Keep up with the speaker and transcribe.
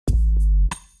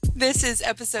This is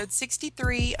episode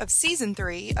 63 of season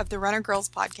 3 of the Runner Girls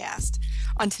podcast.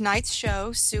 On tonight's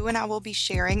show, Sue and I will be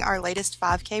sharing our latest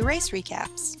 5K race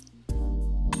recaps.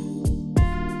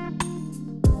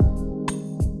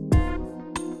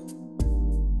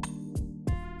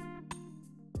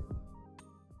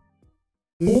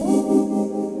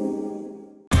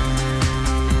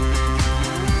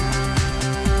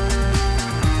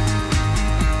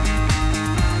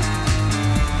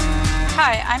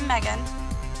 Hi, I'm Megan.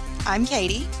 I'm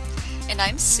Katie. And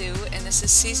I'm Sue, and this is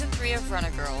Season 3 of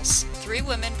Runner Girls. 3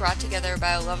 women brought together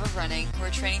by a love of running who are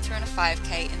training to run a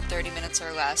 5K in 30 minutes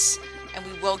or less, and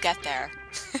we will get there.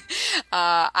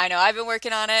 I know I've been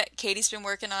working on it, Katie's been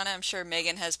working on it, I'm sure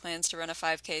Megan has plans to run a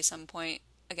 5K some point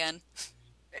again.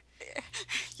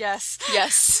 Yes.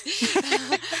 Yes.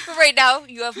 But right now,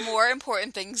 you have more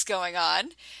important things going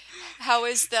on. How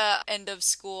is the end of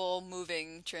school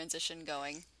moving transition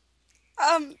going?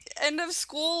 End of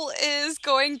school is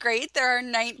going great. There are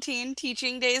 19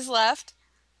 teaching days left.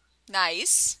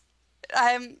 Nice.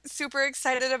 I'm super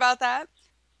excited about that.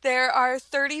 There are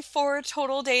 34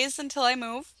 total days until I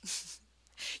move.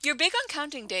 You're big on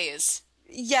counting days.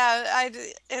 Yeah,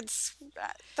 it's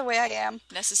the way I am.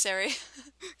 Necessary.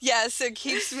 Yes, it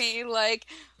keeps me like,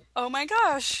 oh my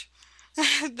gosh,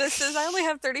 I only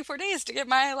have 34 days to get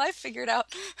my life figured out.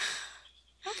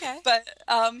 Okay. But,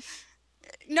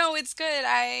 no, it's good.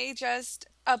 I just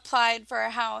applied for a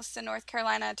house in North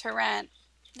Carolina to rent.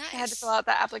 Nice. I had to fill out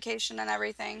the application and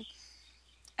everything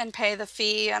and pay the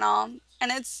fee and all.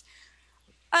 And it's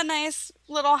a nice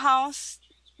little house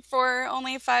for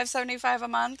only $575 a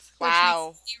month, which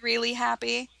Wow. makes me really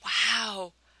happy.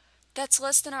 Wow. That's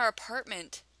less than our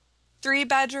apartment. 3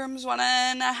 bedrooms,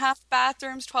 1.5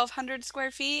 bathrooms, 1,200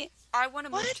 square feet. I want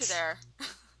to move What? to there.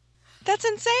 That's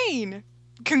insane.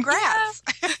 Congrats.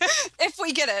 Yeah. If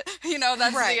we get it,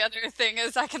 that's Right. the other thing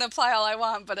is I can apply all I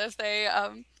want, but if they,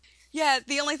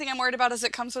 the only thing I'm worried about is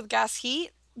it comes with gas heat,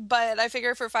 but I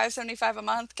figure for $575 a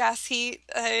month, gas heat,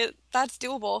 that's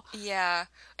doable. Yeah.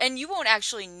 And you won't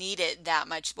actually need it that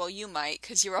much. Well, you might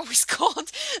because you're always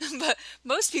cold. But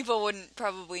most people wouldn't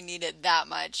probably need it that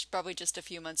much. Probably just a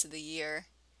few months of the year.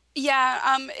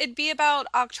 Yeah, it'd be about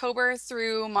October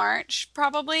through March,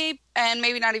 probably, and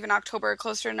maybe not even October,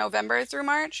 closer to November through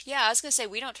March. Yeah, I was going to say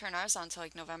we don't turn ours on until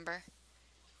like November.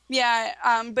 Yeah,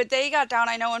 but they got down,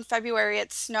 I know in February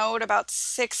it snowed about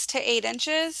 6 to 8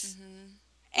 inches,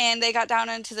 and they got down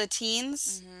into the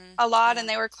teens a lot, and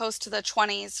they were close to the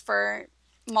 20s for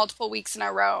multiple weeks in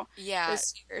a row Yeah.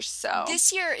 this year, so.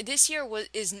 This year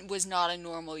was not a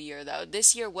normal year though.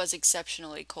 This year was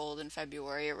exceptionally cold in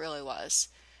February. It really was.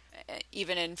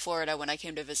 Even in Florida when I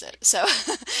came to visit. So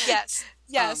Yes,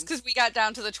 because we got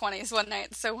down to the 20s one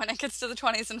night, so when it gets to the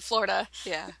 20s in Florida,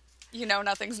 yeah.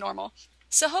 nothing's normal.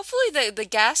 So hopefully the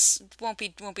gas won't be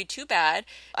too bad.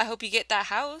 I hope you get that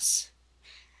house.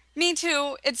 Me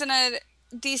too. It's in a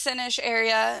decent-ish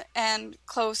area and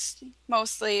close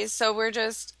mostly, so we're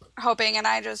just hoping, and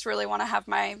I just really want to have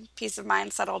my peace of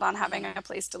mind settled on having a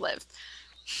place to live.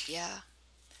 Yeah.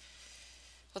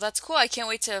 Well, that's cool. I can't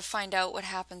wait to find out what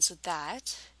happens with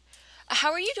that.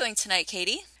 How are you doing tonight,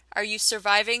 Katie? Are you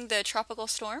surviving the tropical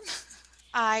storm?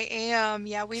 I am.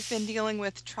 Yeah, we've been dealing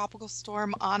with Tropical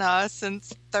Storm Anna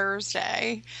since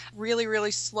Thursday. Really,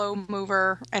 really slow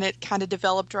mover, and it kind of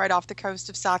developed right off the coast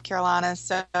of South Carolina.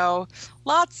 So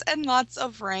lots and lots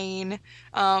of rain,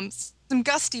 some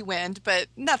gusty wind, but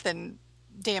nothing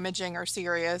damaging or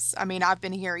serious. I mean, I've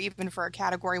been here even for a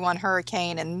Category 1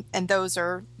 hurricane, and those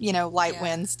are, light Yeah.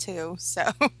 winds too.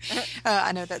 So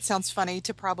I know that sounds funny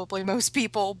to probably most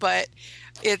people, but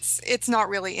it's not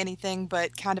really anything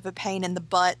but kind of a pain in the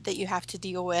butt that you have to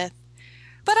deal with.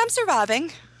 But I'm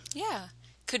surviving. Yeah.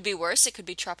 Could be worse. It could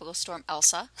be Tropical Storm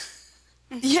Elsa.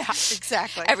 Yeah,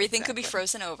 exactly. Everything could be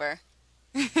frozen over.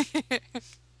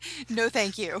 No,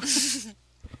 thank you.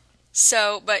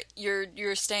 So, but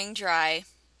you're staying dry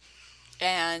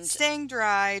and Staying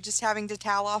dry, just having to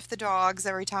towel off the dogs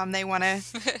every time they want to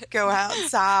go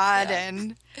outside. Yeah.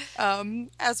 And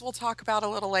as we'll talk about a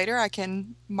little later, I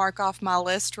can mark off my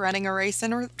list running a race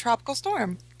in a tropical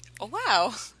storm. oh,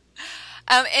 wow.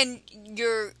 And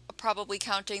you're probably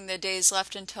counting the days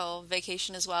left until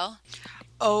vacation as well.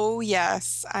 Oh,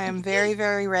 yes. I am very,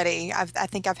 very ready. I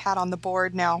think I've had on the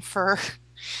board now for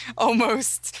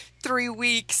almost 3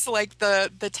 weeks, like the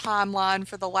timeline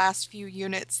for the last few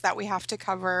units that we have to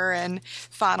cover and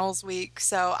finals week.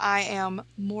 So I am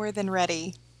more than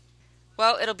ready.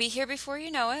 Well, it'll be here before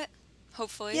you know it,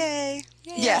 hopefully. Yay.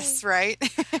 Yay. Yes, right?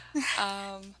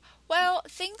 Well,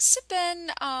 things have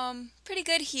been pretty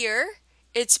good here.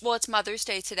 It's Mother's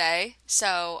Day today,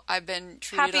 so I've been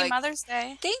treated Happy like Mother's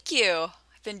Day. thank you.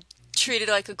 I've been treated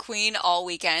like a queen all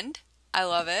weekend. I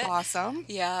love it. Awesome.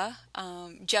 Yeah.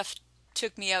 Jeff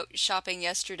took me out shopping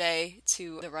yesterday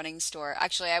to the running store.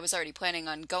 Actually, I was already planning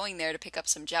on going there to pick up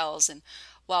some gels, and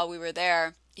while we were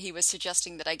there, he was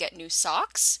suggesting that I get new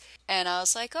socks. And I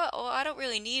was like, oh, well, I don't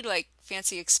really need like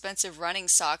fancy expensive running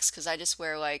socks because I just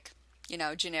wear like,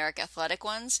 generic athletic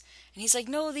ones. And he's like,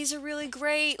 no, these are really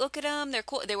great. Look at them. They're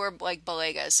cool. They were like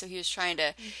Balegas. So he was trying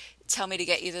to tell me to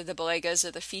get either the Balegas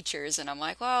or the features. And I'm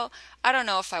like, well, I don't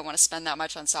know if I want to spend that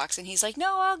much on socks. And he's like,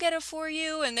 no, I'll get it for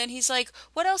you. And then he's like,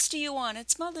 what else do you want?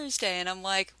 It's Mother's Day. And I'm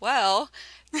like, well,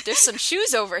 there's some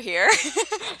shoes over here.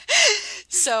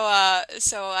 So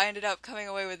I ended up coming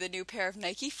away with a new pair of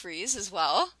Nike Frees as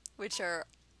well, which are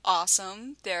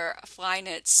awesome. They're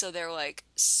Flyknits, so they're like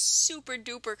super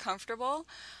duper comfortable.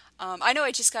 I know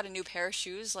I just got a new pair of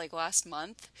shoes like last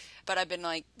month, but I've been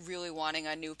like really wanting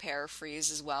a new pair of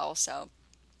Frees as well. So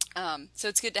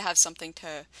it's good to have something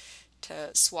to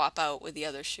swap out with the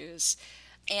other shoes.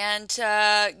 And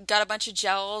got a bunch of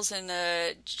gels and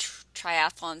a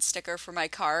triathlon sticker for my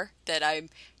car that I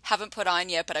haven't put on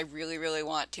yet, but I really, really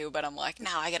want to. But I'm like,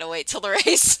 no, I gotta wait till the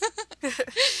race.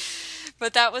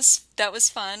 But that was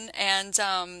fun, and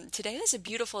today was a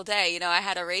beautiful day. I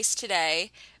had a race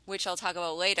today, which I'll talk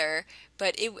about later.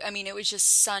 But it was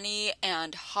just sunny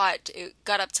and hot. It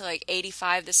got up to like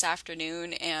 85 this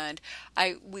afternoon, and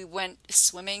we went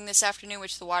swimming this afternoon,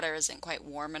 which the water isn't quite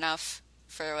warm enough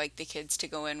for like the kids to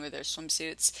go in with their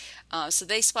swimsuits. So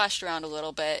they splashed around a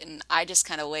little bit, and I just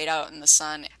kind of laid out in the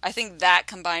sun. I think that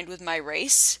combined with my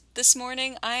race this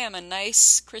morning, I am a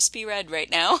nice crispy red right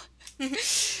now.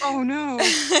 Oh no.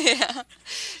 Yeah.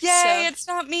 Yay, So, it's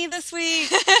not me this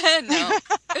week. no.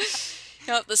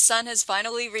 No, the sun has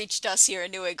finally reached us here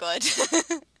in New England.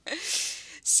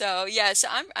 So yeah, so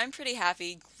I'm pretty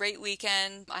happy. Great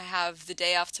weekend. I have the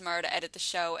day off tomorrow to edit the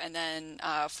show, and then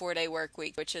 4-day work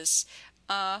week, which is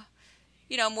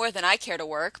more than I care to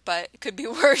work, but it could be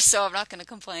worse. So I'm not going to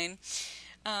complain.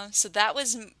 So that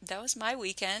was my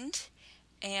weekend,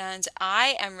 and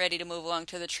I am ready to move along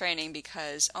to the training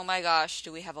because oh my gosh,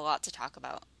 do we have a lot to talk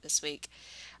about this week?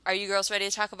 Are you girls ready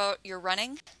to talk about your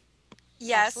running?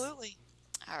 Yes. Absolutely.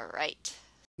 All right.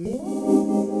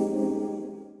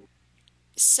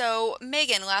 So,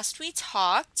 Megan, last we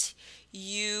talked,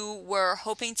 you were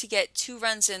hoping to get 2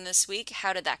 runs in this week.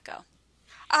 How did that go?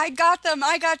 I got them.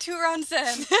 I got 2 runs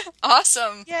in.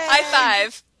 Awesome. Yay. High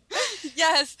five.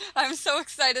 Yes, I'm so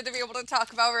excited to be able to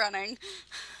talk about running.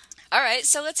 All right,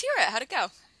 so let's hear it. How'd it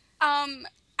go?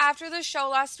 After the show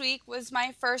last week was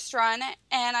my first run,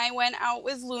 and I went out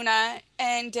with Luna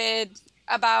and did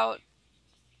about,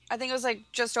 I think it was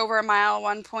like just over a mile,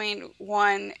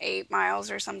 1.18 miles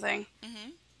or something. Mm-hmm.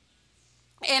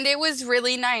 And it was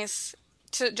really nice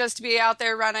to just be out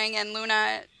there running, and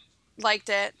Luna liked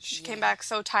it. She came back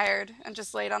so tired and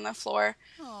just laid on the floor.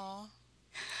 Aw.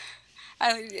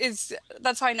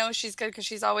 That's how I know she's good, because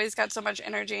she's always got so much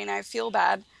energy, and I feel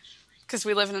bad because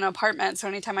we live in an apartment, so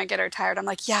anytime I get her tired, I'm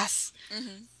like, yes.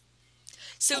 Mm-hmm.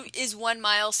 So is 1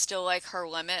 mile still like her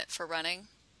limit for running?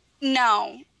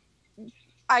 No.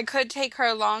 I could take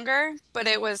her longer, but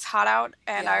it was hot out,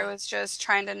 and Yeah. I was just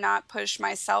trying to not push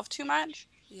myself too much.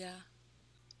 Yeah.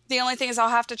 The only thing is I'll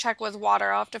have to check with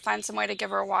water. I'll have to find some way to give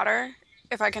her water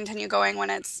if I continue going when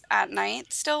it's at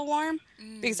night still warm,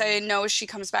 because I know she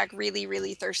comes back really,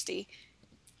 really thirsty.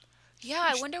 Yeah,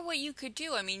 I wonder what you could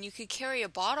do. I mean, you could carry a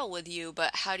bottle with you,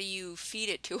 but how do you feed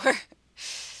it to her?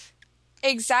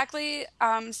 Exactly.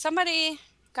 Somebody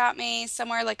got me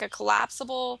somewhere like a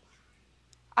collapsible,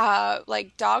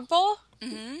 like dog bowl.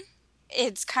 Mm-hmm.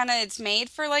 It's made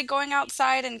for like going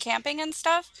outside and camping and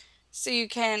stuff. So you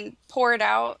can pour it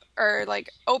out or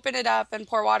like open it up and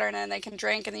pour water in it, and they can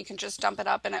drink, and you can just dump it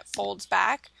up and it folds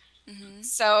back. Mm-hmm.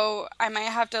 So I might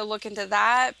have to look into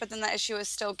that, but then the issue is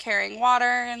still carrying water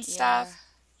and stuff. Yeah.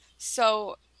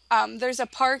 So there's a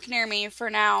park near me for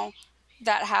now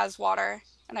that has water,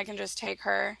 and I can just take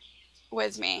her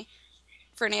with me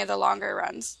for any of the longer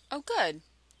runs. Oh, good.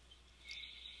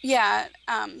 Yeah,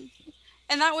 and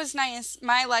that was nice.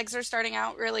 My legs are starting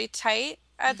out really tight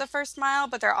at the first mile,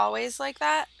 but they're always like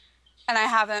that. And I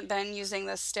haven't been using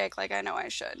the stick like I know I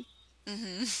should.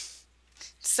 Mm-hmm.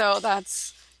 So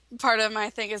that's part of my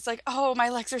thing is like, oh, my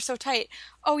legs are so tight.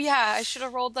 Oh, yeah, I should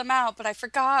have rolled them out, but I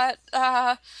forgot.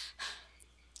 And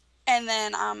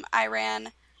then I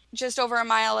ran just over a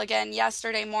mile again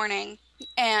yesterday morning,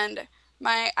 and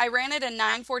I ran it in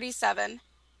 9:47.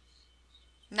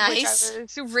 Nice. Which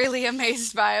I was really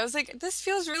amazed by. I was like, this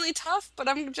feels really tough, but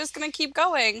I'm just going to keep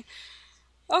going.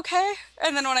 okay.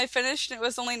 And then when I finished and it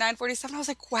was only 9:47, I was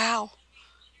like, wow,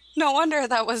 no wonder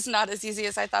that was not as easy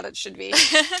as I thought it should be.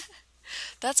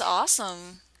 That's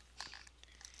awesome.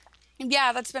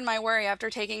 Yeah, that's been my worry after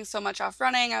taking so much off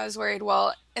running. I was worried,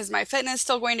 well, is my fitness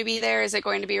still going to be there? Is it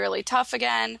going to be really tough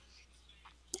again?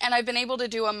 And I've been able to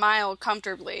do a mile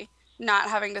comfortably, not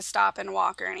having to stop and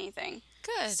walk or anything.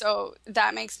 Good. So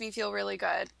that makes me feel really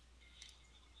good.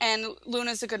 And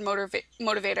Luna's a good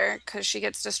motivator because she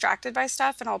gets distracted by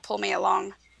stuff and will pull me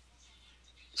along.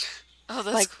 Oh,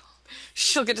 that's Like, cool.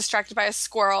 she'll get distracted by a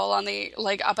squirrel on the,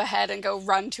 like, up ahead and go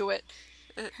run to it.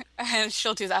 And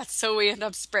she'll do that, so we end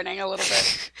up sprinting a little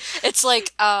bit. It's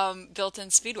like built-in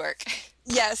speed work.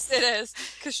 Yes, it is.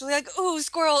 Because she'll be like, ooh,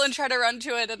 squirrel, and try to run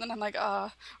to it. And then I'm like,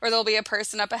 or there'll be a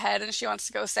person up ahead and she wants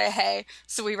to go say hey.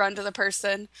 So we run to the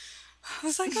person. I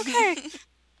was like, okay.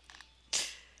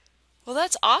 Well,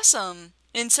 that's awesome.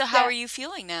 And so how Yeah. are you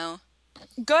feeling now?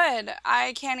 Good.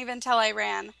 I can't even tell I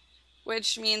ran,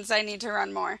 which means I need to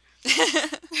run more.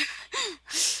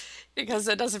 Because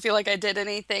it doesn't feel like I did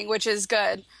anything, which is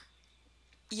good.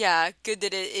 Yeah, good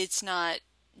that it's not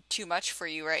too much for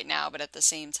you right now, but at the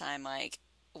same time, like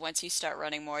once you start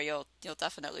running more, you'll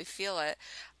definitely feel it.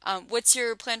 What's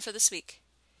your plan for this week?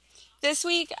 This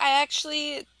week, I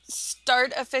actually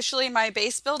start officially my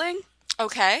base building,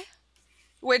 Okay.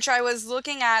 which I was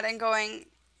looking at and going,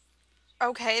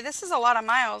 okay, this is a lot of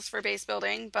miles for base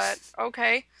building, but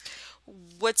okay.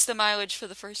 What's the mileage for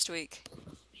the first week?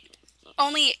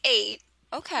 Only 8,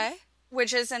 Okay.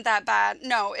 which isn't that bad.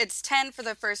 No, it's 10 for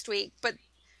the first week, but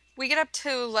we get up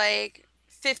to like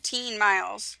 15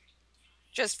 miles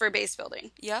just for base building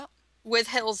Yep. with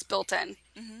hills built in.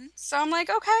 Mm-hmm. So I'm like,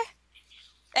 okay.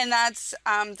 And that's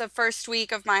the first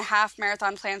week of my half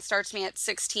marathon plan starts me at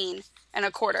 16 and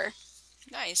a quarter.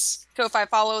 Nice. So if I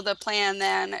follow the plan,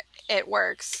 then it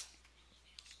works.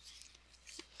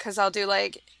 Because I'll do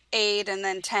like 8 and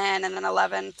then 10 and then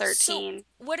 11, 13. So,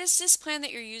 what is this plan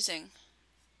that you're using?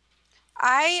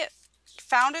 I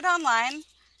found it online.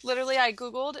 Literally, I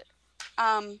Googled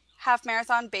half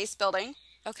marathon base building.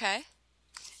 Okay.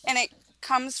 And it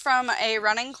comes from a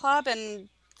running club in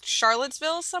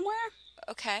Charlottesville somewhere.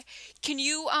 Okay. Can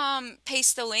you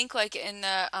paste the link like in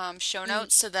the show Mm.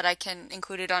 notes so that I can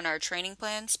include it on our training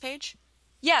plans page?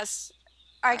 Yes,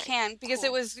 I All right. can because it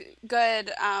Cool. was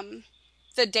good.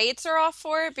 The dates are off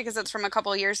for it because it's from a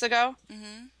couple years ago,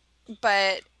 Mm-hmm.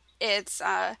 but it's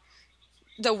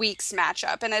the week's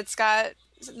matchup, and it's got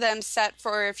them set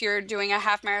for if you're doing a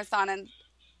half marathon in,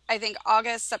 I think,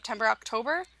 August, September,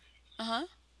 October. Uh-huh.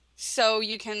 So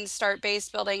you can start base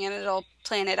building and it'll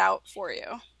plan it out for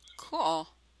you. Cool.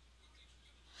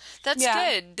 That's Yeah.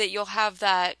 good that you'll have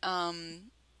that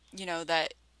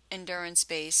that endurance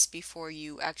base before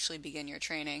you actually begin your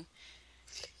training.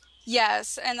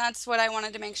 Yes, and that's what I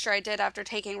wanted to make sure I did after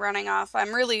taking running off.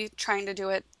 I'm really trying to do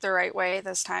it the right way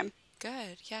this time.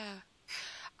 Good. Yeah.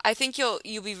 I think you'll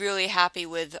be really happy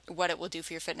with what it will do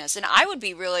for your fitness. And I would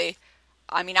be really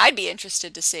I mean, I'd be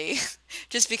interested to see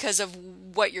just because of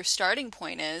what your starting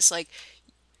point is. Like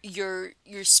your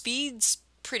speed's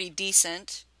pretty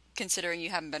decent considering you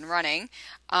haven't been running.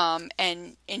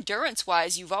 And endurance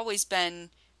wise, you've always been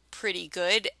pretty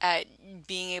good at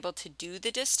being able to do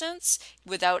the distance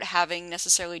without having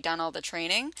necessarily done all the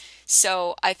training.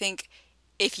 So I think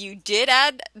if you did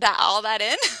add all that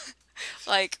in,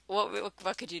 like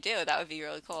what could you do? That would be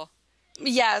really cool.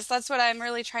 Yes, that's what I'm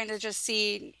really trying to just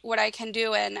see what I can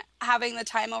do and having the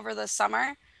time over the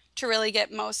summer to really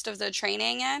get most of the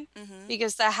training in Hmm.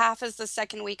 because the half is the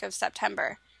second week of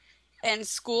September and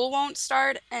school won't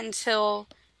start until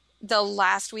the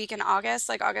last week in August,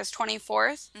 like August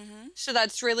 24th. Hmm. So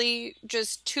that's really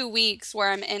just 2 weeks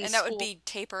where I'm in And that would school be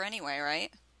taper anyway,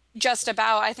 right? just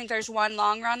about. I think there's one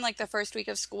long run like the first week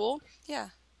of school, Yeah.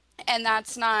 and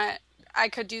that's not, I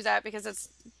could do that because it's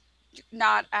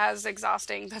not as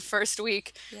exhausting the first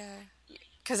week Yeah.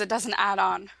 because it doesn't add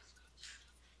on.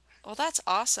 Well, that's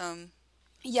awesome.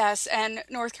 Yes, and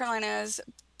North Carolina is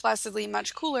blessedly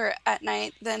much cooler at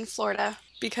night than Florida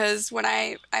because when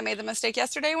I made the mistake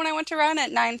yesterday when I went to run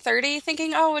at 9:30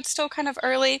 thinking, "Oh, it's still kind of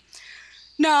early."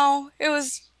 No, it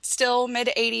was still mid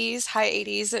 80s, high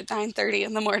 80s at 9:30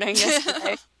 in the morning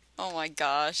yesterday. Oh my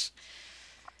gosh.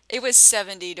 It was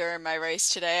 70 during my race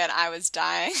today and I was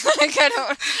dying. Like I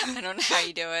don't know how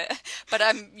you do it. But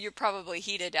you're probably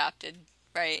heat adapted,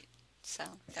 right? So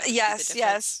that would be the Yes, difference.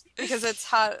 yes, because it's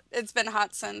hot. It's been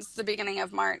hot since the beginning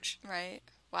of March. Right.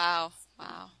 Wow.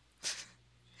 Wow.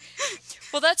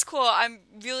 Well, that's cool. I'm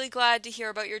really glad to hear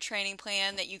about your training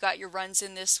plan, that you got your runs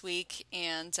in this week,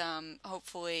 and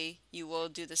hopefully you will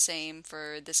do the same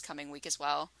for this coming week as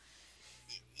well.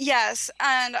 Yes,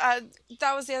 and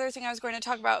that was the other thing I was going to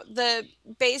talk about. The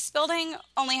base building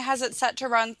only has it set to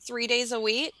run 3 days a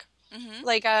week, Mm-hmm.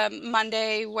 like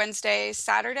Monday, Wednesday,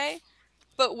 Saturday.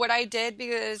 But what I did,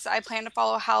 because I plan to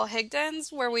follow Hal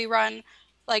Higdon's, where we run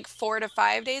like 4 to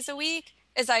 5 days a week,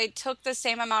 is I took the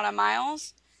same amount of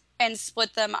miles and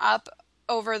split them up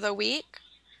over the week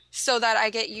so that I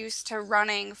get used to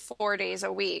running 4 days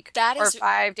a week That or is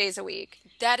 5 days a week.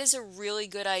 that is a really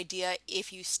good idea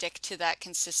if you stick to that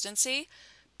consistency,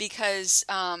 because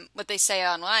what they say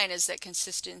online is that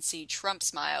consistency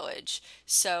trumps mileage.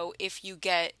 So if you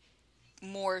get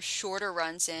more shorter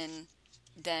runs in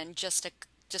than just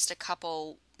a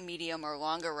couple medium or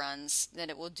longer runs, then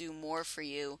it will do more for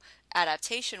you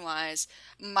adaptation wise.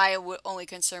 My only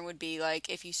concern would be like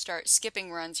if you start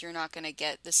skipping runs, you're not going to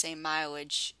get the same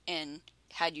mileage in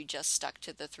had you just stuck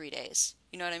to the 3 days.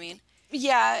 You know what I mean?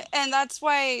 Yeah, and that's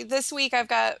why this week I've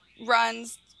got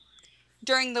runs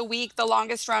during the week. The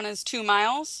longest run is 2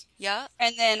 miles. Yeah.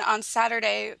 And then on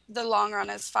Saturday, the long run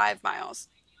is 5 miles.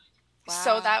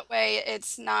 So Wow. that way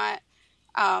it's not,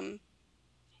 um,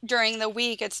 during the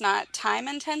week, it's not time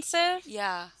intensive.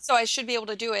 Yeah. So I should be able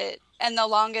to do it. And the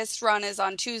longest run is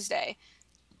on Tuesday.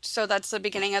 So that's the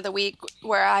beginning of the week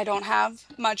where I don't have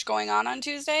much going on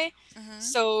Tuesday. Mm-hmm.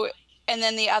 So, and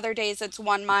then the other days it's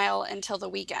 1 mile until the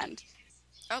weekend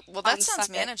Oh, well, that on sounds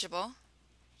Sunday. manageable.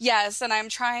 Yes, and I'm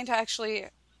trying to actually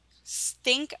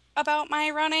think about my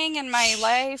running and my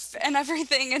life and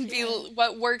everything and be Yeah.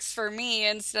 what works for me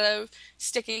instead of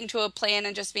sticking to a plan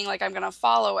and just being like I'm going to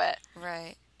follow it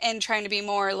Right. and trying to be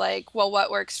more like, well, what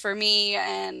works for me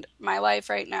and my life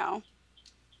right now.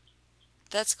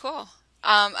 That's cool.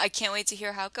 I can't wait to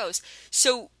hear how it goes.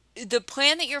 So the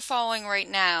plan that you're following right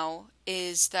now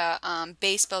is the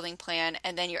base building plan,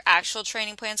 and then your actual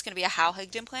training plan is going to be a Hal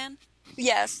Higdon plan.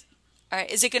 Yes, All right.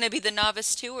 Is it going to be the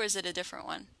novice too, or is it a different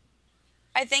one?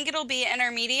 I think it'll be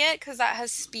intermediate because that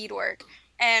has speed work.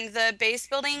 And the base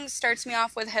building starts me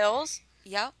off with hills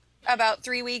Yep. about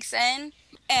 3 weeks in.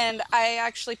 And I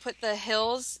actually put the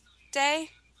hills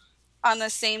day on the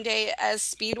same day as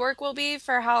speed work will be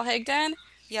for Hal Higdon.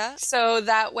 Yeah. So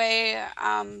that way,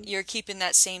 You're keeping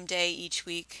that same day each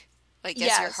week, like as your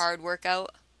yes, hard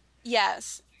workout.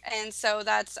 yes. And so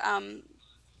that's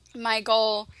my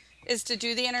goal is to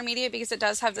do the intermediate because it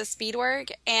does have the speed work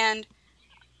and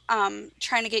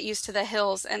trying to get used to the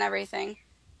hills and everything.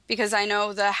 Because I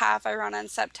know the half I run in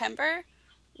September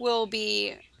will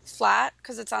be flat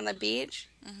because it's on the beach.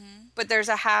 Mm-hmm. But there's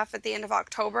a half at the end of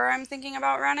October I'm thinking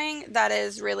about running that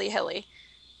is really hilly.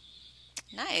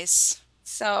 Nice.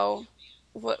 So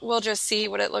we'll just see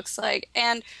what it looks like.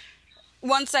 And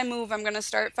once I move, I'm going to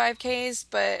start 5Ks,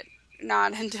 but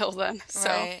not until then. So,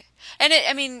 Right. And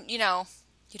I mean, you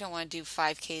don't want to do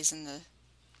 5Ks in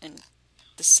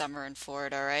the summer in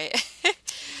Florida, right?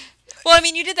 Well, I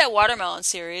mean, you did that watermelon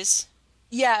series.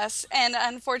 yes. And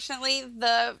unfortunately,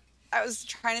 I was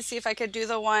trying to see if I could do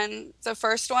the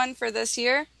first one for this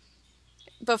year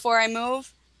before I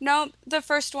move. No, the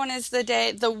first one is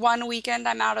the one weekend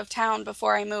I'm out of town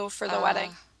before I move for the Uh,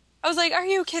 wedding. I was like, are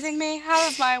you kidding me? How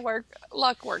does my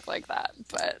luck work like that?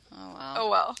 But, oh well. oh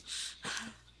well.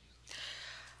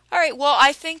 All right. Well,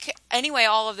 I think anyway,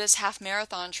 all of this half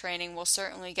marathon training will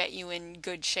certainly get you in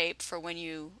good shape for when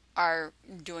you are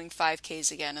doing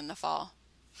 5Ks again in the fall.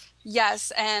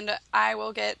 Yes, and I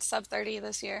will get sub 30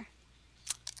 this year.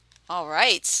 All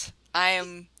right. I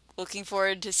am looking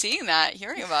forward to seeing that,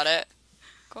 hearing about it.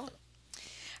 Cool. All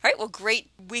right. Well, great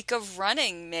week of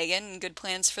running, Megan, and good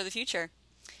plans for the future.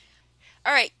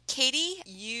 All right, Katie,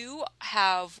 you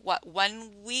have what,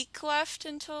 1 week left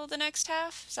until the next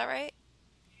half? Is that right?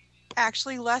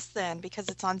 Actually, less than because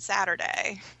it's on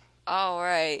Saturday. All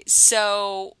right.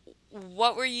 So,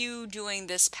 what were you doing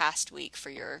this past week for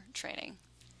your training?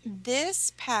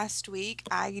 This past week,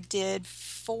 I did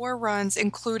 4 runs,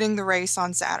 including the race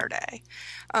on Saturday.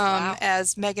 Wow.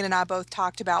 As Megan and I both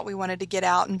talked about, we wanted to get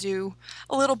out and do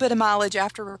a little bit of mileage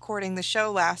after recording the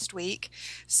show last week.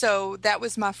 So that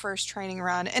was my first training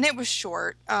run, and it was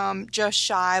short, just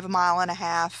shy of a mile and a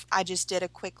half. I just did a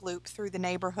quick loop through the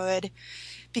neighborhood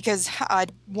because I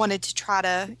wanted to try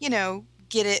to,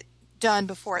 get it done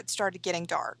before it started getting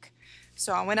dark.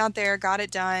 So I went out there, got it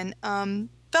done.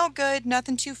 Felt good,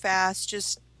 nothing too fast,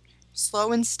 just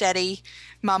slow and steady.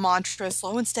 My mantra,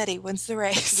 slow and steady wins the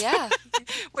race. Yeah.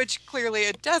 Which clearly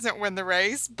it doesn't win the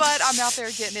race, but I'm out there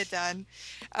getting it done.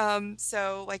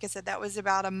 So like I said, that was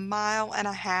about a mile and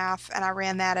a half, and I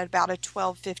ran that at about a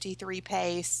 12:53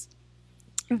 pace.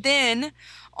 Then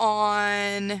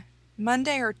on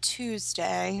Monday or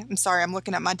Tuesday, I'm sorry, I'm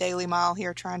looking at my daily mile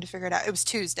here trying to figure it out. It was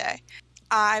Tuesday.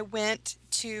 I went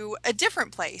to a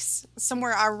different place,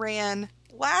 somewhere I ran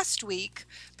last week,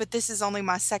 but this is only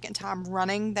my second time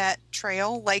running that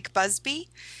trail, Lake Busby.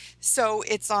 So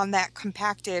it's on that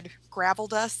compacted gravel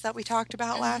dust that we talked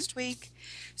about Mm-hmm. last week.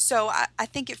 So I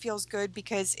think it feels good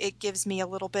because it gives me a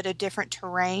little bit of different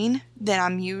terrain than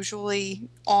I'm usually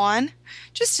on,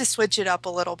 just to switch it up a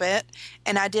little bit.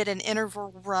 And I did an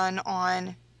interval run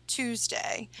on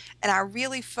Tuesday, and I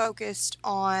really focused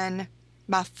on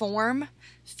my form,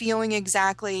 feeling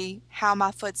exactly how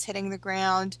my foot's hitting the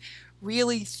ground,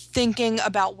 really thinking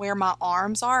about where my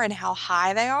arms are and how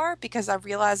high they are, because I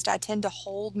realized I tend to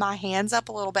hold my hands up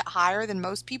a little bit higher than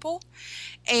most people.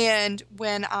 And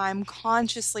when I'm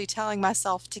consciously telling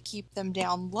myself to keep them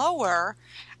down lower,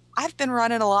 I've been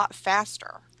running a lot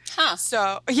faster. Huh.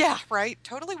 So, yeah, right.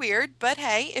 Totally weird, but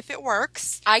hey, if it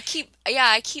works. I keep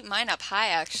mine up high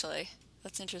actually.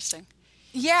 That's interesting.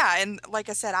 Yeah, and like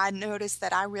I said, I noticed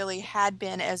that I really had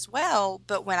been as well,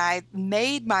 but when I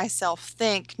made myself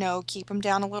think, no, keep them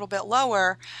down a little bit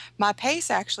lower, my pace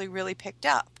actually really picked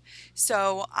up.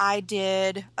 So I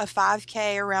did a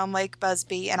 5K around Lake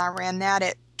Busby, and I ran that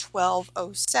at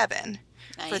 12:07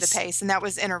 for the Nice. pace, and that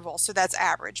was interval, so that's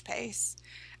average pace.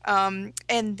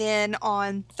 And then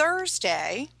on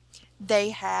Thursday, they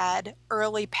had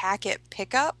early packet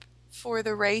pickup for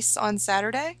the race on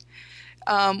Saturday,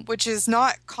 which is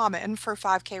not common for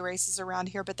 5K races around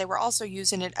here, but they were also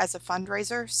using it as a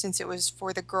fundraiser since it was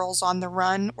for the Girls on the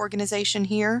Run organization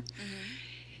here. Mm-hmm.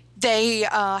 They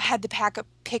had the pack up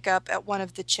pickup at one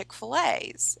of the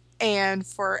Chick-fil-A's. And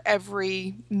for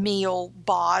every meal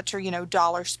bought or,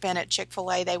 dollar spent at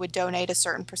Chick-fil-A, they would donate a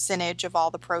certain percentage of all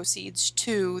the proceeds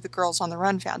to the Girls on the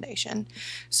Run Foundation.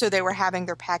 So they were having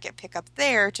their packet pickup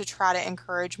there to try to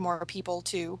encourage more people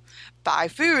to buy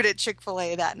food at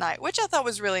Chick-fil-A that night, which I thought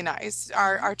was really nice.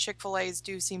 Mm-hmm. Our Chick-fil-A's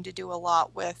do seem to do a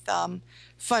lot with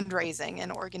fundraising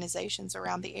and organizations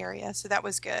around the area. So that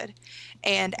was good.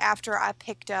 And after I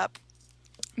picked up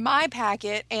my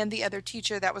packet and the other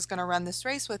teacher that was going to run this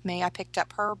race with me, I picked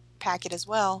up her packet as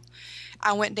well.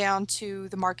 I went down to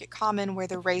the Market Common where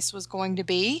the race was going to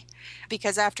be,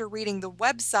 because after reading the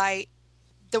website,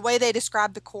 the way they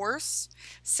described the course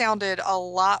sounded a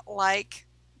lot like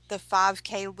the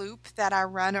 5K loop that I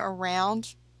run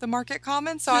around the Market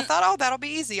Common. So I thought, oh, that'll be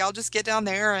easy. I'll just get down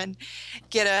there and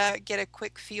get a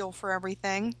quick feel for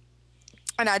everything.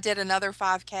 And I did another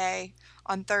 5K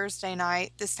on Thursday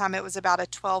night. This time it was about a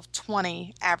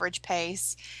 12:20 average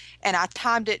pace. And I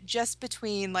timed it just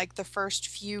between like the first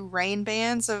few rain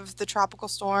bands of the tropical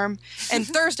storm. And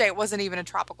Thursday it wasn't even a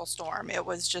tropical storm. It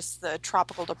was just the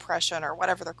tropical depression or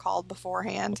whatever they're called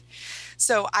beforehand.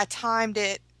 So I timed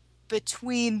it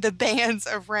between the bands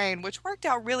of rain, which worked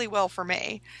out really well for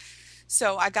me.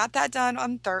 So I got that done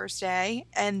on Thursday,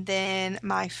 and then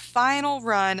my final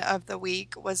run of the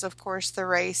week was, of course, the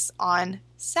race on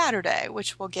Saturday,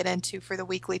 which we'll get into for the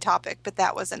weekly topic, but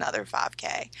that was another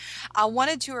 5K. I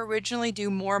wanted to originally do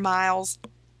more miles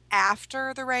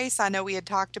after the race. I know we had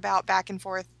talked about back and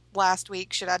forth last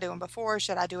week. Should I do them before?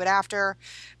 Should I do it after?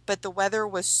 But the weather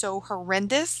was so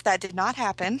horrendous that did not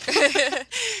happen.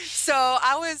 So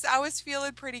I was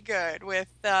feeling pretty good with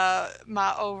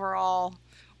my overall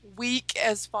week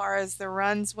as far as the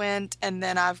runs went, and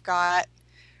then I've got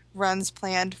runs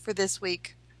planned for this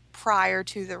week prior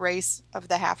to the race of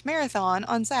the half marathon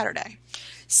on Saturday.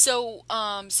 So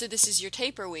this is your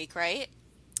taper week, right?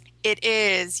 It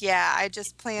is, yeah. I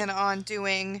just plan on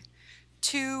doing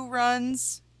 2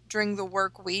 runs during the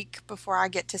work week before I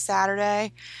get to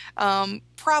Saturday.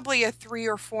 Probably a 3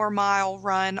 or 4 mile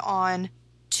run on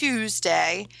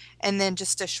Tuesday, and then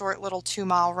just a short little 2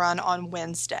 mile run on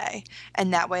Wednesday.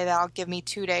 And that way that'll give me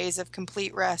 2 days of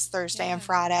complete rest Thursday Yeah. and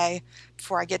Friday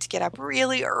before I get up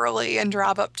really early and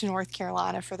drive up to North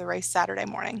Carolina for the race Saturday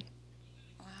morning.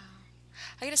 Wow.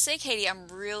 I gotta say, Katie, I'm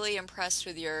really impressed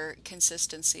with your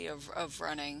consistency of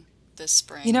running this You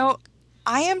spring. know,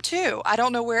 I am too. I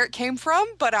don't know where it came from,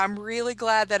 but I'm really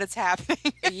glad that it's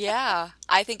happening. Yeah,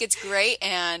 I think it's great,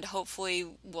 and hopefully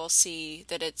we'll see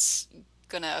that it's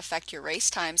gonna affect your race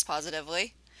times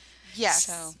positively. So,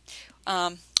 Yes.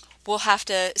 um, we'll have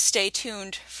to stay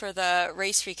tuned for the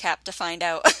race recap to find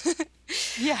out.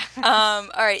 Yeah. All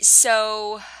right,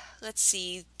 so let's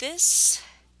see. This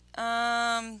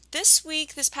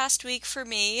past week for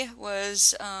me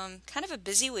was kind of a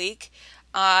busy week.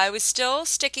 I was still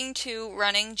sticking to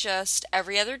running just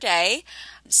every other day.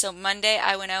 So Monday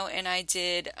I went out and I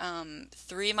did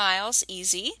 3 miles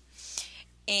easy.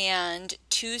 And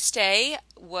Tuesday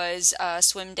was a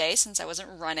swim day since I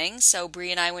wasn't running. So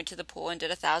Bree and I went to the pool and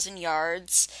did 1,000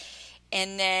 yards.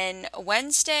 And then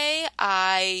Wednesday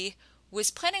I was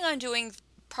planning on doing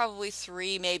probably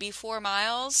 3, maybe 4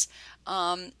 miles.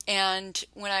 And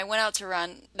when I went out to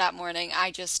run that morning,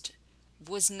 I just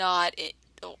was not,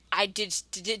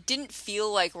 didn't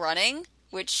feel like running,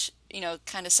 which,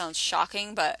 kind of sounds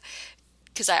shocking, but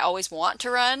because I always want to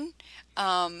run.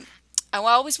 I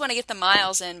always want to get the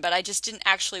miles in, but I just didn't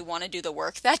actually want to do the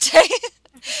work that day.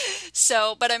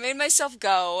 So, but I made myself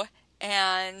go,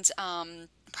 and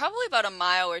probably about a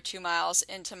mile or 2 miles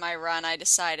into my run, I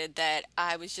decided that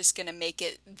I was just going to make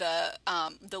it the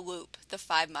loop, the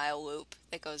 5-mile loop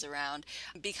that goes around,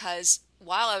 because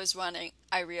while I was running,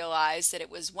 I realized that it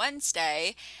was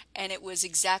Wednesday, and it was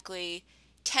exactly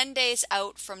 10 days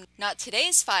out from not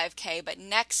today's 5K, but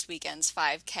next weekend's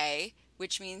 5K,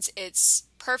 which means it's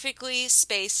perfectly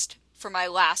spaced for my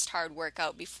last hard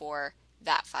workout before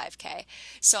that 5K.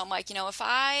 So I'm like, if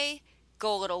I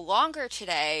go a little longer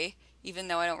today, even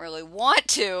though I don't really want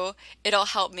to, it'll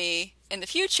help me in the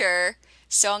future.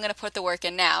 So I'm going to put the work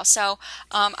in now. So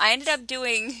I ended up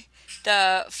doing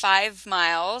the 5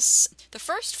 miles. The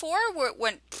first 4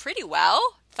 went pretty well.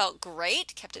 Felt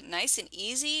great, kept it nice and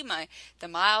easy. The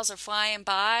miles are flying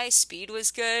by, speed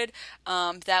was good.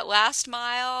 That last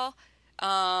mile,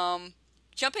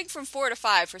 jumping from 4 to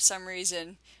 5 for some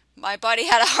reason, my body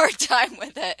had a hard time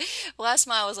with it. Last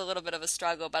mile was a little bit of a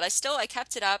struggle, but I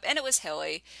kept it up, and it was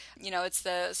hilly. It's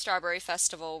the Strawberry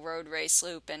Festival road race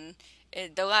loop, and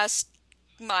the last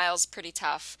mile's pretty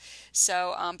tough.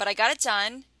 So, but I got it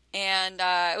done. And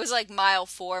it was like mile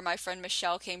 4. My friend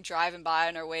Michelle came driving by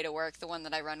on her way to work, the one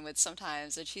that I run with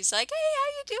sometimes. And she's like, "Hey, how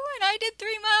you doing? I did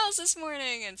 3 miles this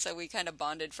morning." And so we kind of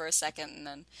bonded for a second. And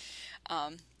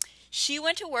then she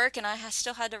went to work, and I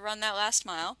still had to run that last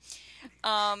mile.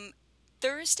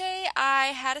 Thursday, I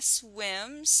had a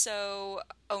swim.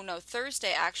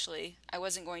 Thursday, actually, I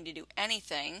wasn't going to do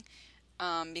anything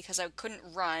because I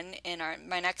couldn't run. And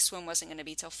my next swim wasn't going to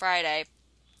be till Friday.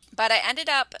 But I ended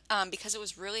up, because it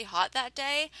was really hot that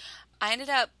day, I ended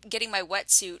up getting my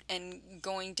wetsuit and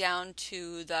going down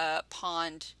to the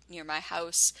pond near my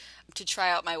house to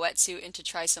try out my wetsuit and to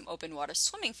try some open water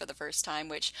swimming for the first time,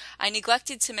 which I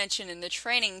neglected to mention in the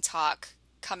training talk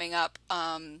coming up,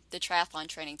 the triathlon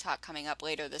training talk coming up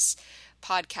later this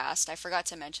podcast. I forgot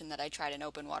to mention that I tried an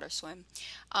open water swim.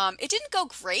 It didn't go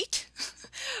great,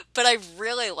 but I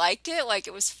really liked it. Like,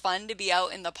 it was fun to be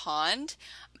out in the pond.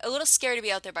 A little scary to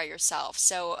be out there by yourself,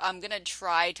 so I'm going to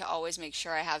try to always make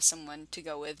sure I have someone to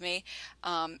go with me.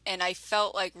 And I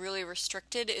felt like really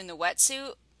restricted in the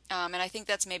wetsuit, and I think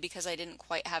that's maybe because I didn't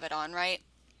quite have it on right.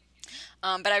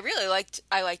 But I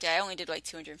liked it. I only did like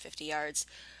 250 yards.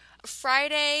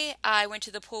 Friday, I went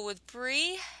to the pool with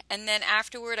Bree, and then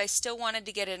afterward, I still wanted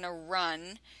to get in a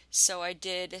run, so I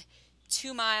did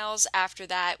 2 miles after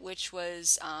that, which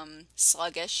was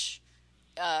sluggish.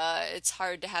 It's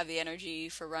hard to have the energy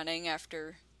for running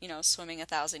after, swimming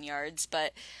 1,000 yards,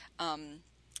 but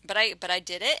I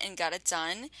did it and got it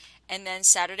done. And then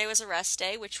Saturday was a rest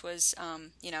day, which was,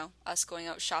 us going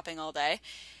out shopping all day.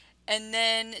 And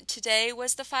then today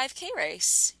was the 5K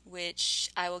race,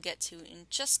 which I will get to in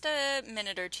just a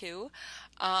minute or two.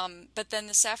 But then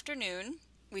this afternoon,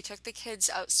 we took the kids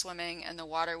out swimming, and the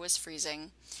water was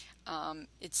freezing.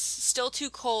 It's still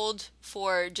too cold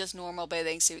for just normal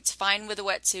bathing suits. Fine with a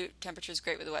wetsuit. Temperature's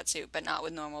great with a wetsuit, but not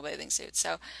with normal bathing suits.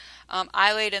 So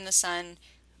I laid in the sun.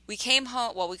 We came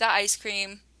home. Well, we got ice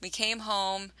cream. We came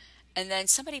home. And then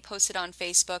somebody posted on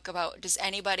Facebook about, does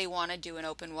anybody want to do an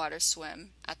open water swim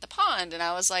at the pond? And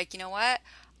I was like, you know what?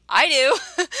 I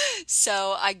do.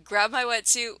 So I grabbed my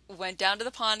wetsuit, went down to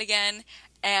the pond again,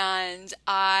 and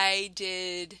I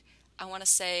did, I want to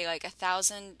say like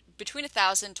between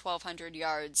 1,000, 1,200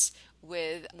 yards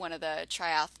with one of the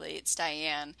triathletes,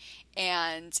 Diane,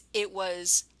 and it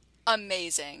was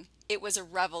amazing. It was a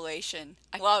revelation.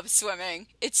 I love swimming.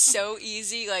 It's so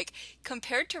easy, like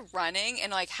compared to running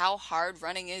and like how hard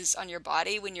running is on your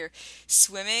body when you're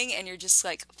swimming and you're just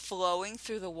like flowing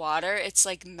through the water. It's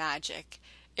like magic.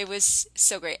 It was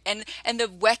so great. And the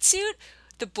wetsuit,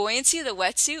 the buoyancy of the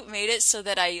wetsuit made it so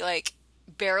that I like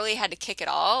barely had to kick at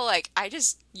all. Like I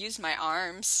just used my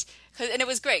arms. And it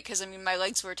was great because, I mean, my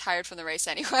legs were tired from the race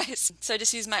anyways. So I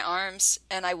just used my arms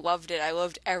and I loved it. I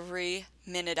loved every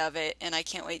minute of it, and I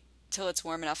can't wait till it's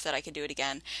warm enough that I could do it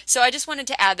again. So I just wanted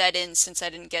to add that in since I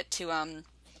didn't get to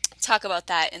talk about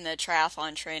that in the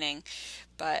triathlon training.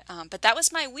 But that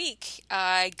was my week.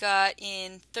 I got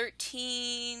in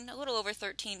a little over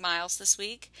 13 miles this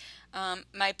week.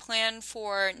 My plan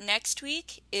for next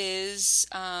week is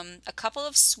a couple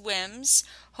of swims.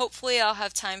 Hopefully I'll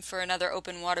have time for another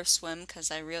open water swim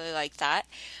because I really like that.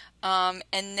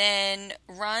 And then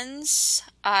runs,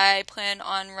 I plan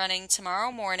on running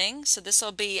tomorrow morning. So this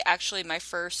will be actually my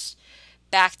first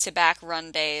back-to-back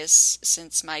run days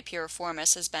since my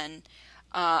piriformis has been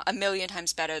a million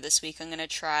times better this week. I'm going to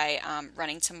try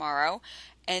running tomorrow.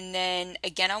 And then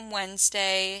again on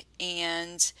Wednesday.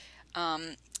 And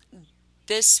um,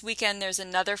 this weekend there's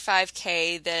another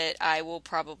 5K that I will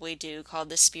probably do called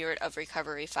the Spirit of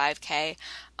Recovery 5K.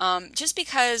 Just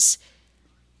because,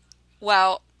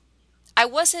 well, I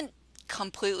wasn't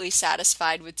completely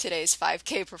satisfied with today's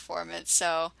 5K performance,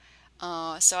 so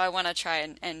I want to try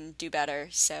and do better.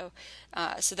 So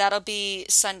that'll be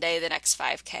Sunday, the next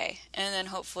 5K, and then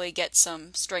hopefully get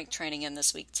some strength training in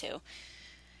this week too.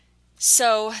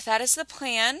 So that is the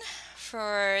plan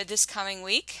for this coming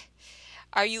week.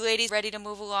 Are you ladies ready to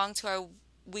move along to our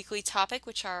weekly topic,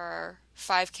 which are our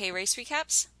 5K race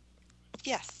recaps?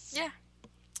 Yes. Yeah.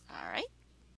 All right.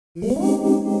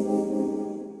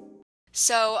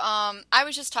 So, I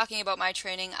was just talking about my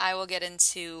training. I will get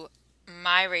into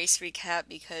my race recap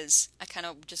because I kind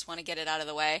of just want to get it out of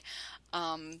the way.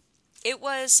 Um, it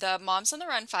was the Moms on the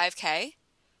Run 5K,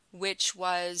 which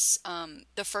was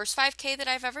the first 5K that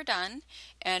I've ever done,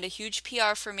 and a huge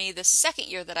PR for me the second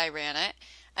year that I ran it.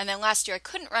 And then last year I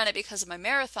couldn't run it because of my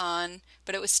marathon,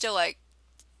 but it was still like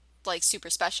super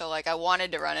special. Like I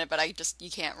wanted to run it, but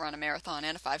you can't run a marathon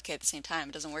and a 5K at the same time.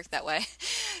 It doesn't work that way.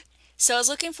 So I was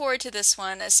looking forward to this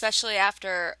one, especially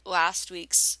after last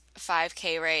week's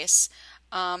 5K race.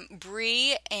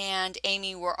 Bree and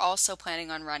Amy were also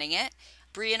planning on running it.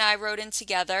 Bree and I rode in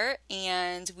together,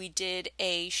 and we did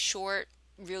a short,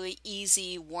 really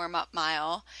easy warm-up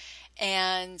mile,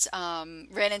 and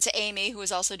ran into Amy, who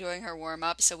was also doing her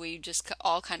warm-up. So we just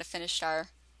all kind of finished our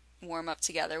warm-up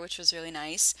together, which was really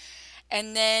nice.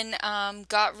 And then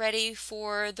got ready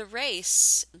for the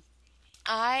race.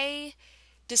 I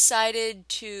decided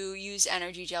to use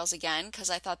energy gels again because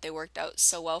I thought they worked out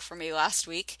so well for me last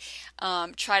week.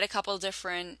 Tried a couple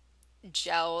different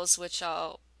gels, which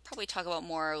I'll probably talk about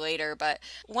more later. But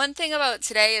one thing about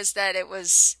today is that it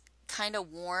was kind of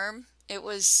warm. It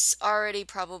was already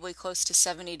probably close to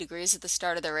 70 degrees at the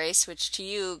start of the race, which to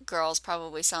you girls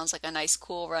probably sounds like a nice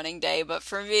cool running day. But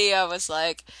for me, I was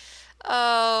like,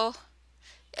 oh,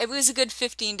 it was a good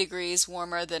 15 degrees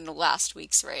warmer than last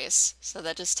week's race. So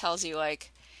that just tells you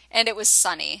and it was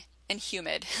sunny and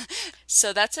humid.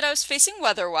 So that's what I was facing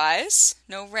weather-wise.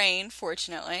 No rain,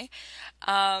 fortunately.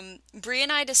 Bree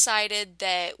and I decided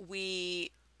that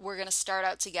we were going to start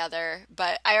out together,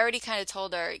 but I already kind of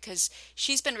told her because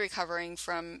she's been recovering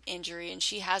from injury and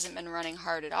she hasn't been running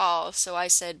hard at all. So I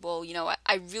said, well,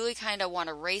 I really kind of want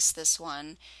to race this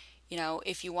one.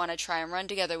 If you want to try and run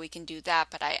together, we can do that,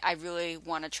 but I really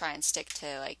want to try and stick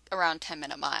to around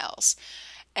 10-minute miles.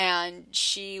 And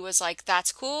she was like,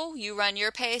 that's cool. You run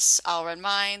your pace. I'll run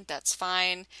mine. That's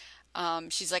fine.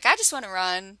 She's like, I just want to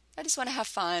run. I just want to have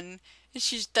fun.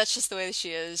 And that's just the way that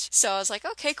she is. So I was like,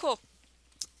 okay, cool.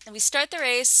 And we start the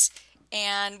race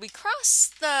and we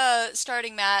cross the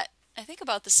starting mat, I think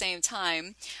about the same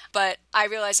time, but I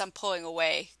realize I'm pulling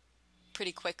away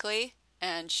pretty quickly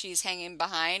and she's hanging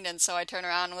behind, and so I turn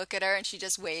around and look at her and she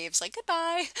just waves like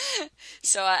goodbye.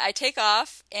 So I take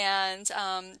off and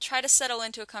try to settle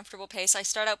into a comfortable pace. I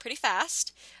start out pretty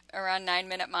fast, around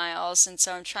 9-minute miles, and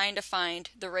so I'm trying to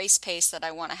find the race pace that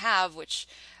I want to have, which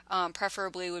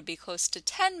preferably would be close to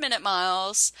 10-minute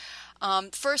miles.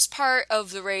 First part of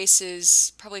the race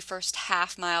is probably first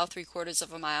half mile, 3/4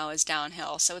 of a mile is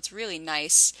downhill, so it's really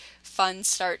nice, fun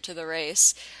start to the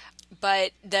race.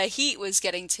 But the heat was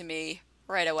getting to me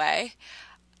right away.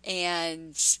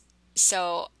 And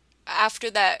so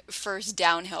after that first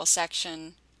downhill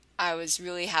section, I was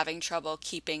really having trouble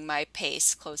keeping my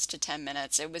pace close to 10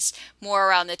 minutes. It was more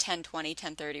around the 10:20,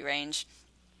 10:30 range.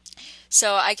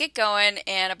 So I get going,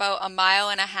 and about a mile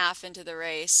and a half into the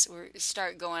race, we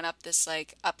start going up this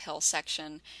uphill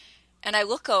section. And I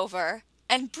look over,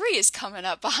 and Bree is coming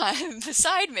up behind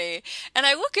beside me. And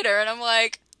I look at her, and I'm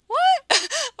like, what?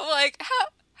 I'm like,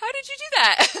 how did you do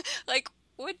that?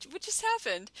 What just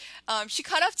happened? She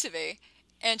caught up to me,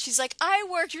 and she's like, I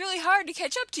worked really hard to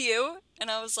catch up to you. And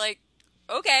I was like,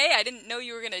 okay, I didn't know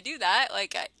you were gonna do that.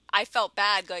 I felt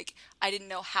bad, I didn't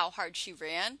know how hard she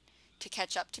ran to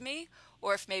catch up to me,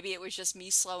 or if maybe it was just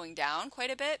me slowing down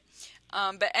quite a bit.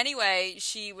 But anyway,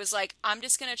 she was like, I'm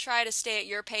just going to try to stay at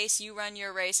your pace. You run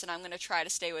your race, and I'm going to try to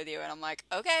stay with you. And I'm like,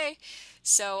 okay.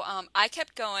 So I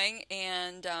kept going,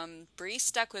 and Bree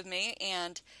stuck with me.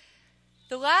 And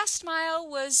the last mile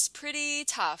was pretty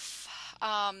tough.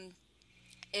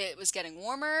 It was getting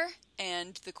warmer,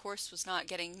 and the course was not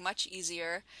getting much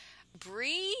easier.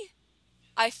 Bree,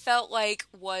 I felt like,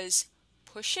 was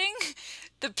pushing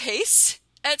the pace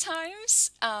at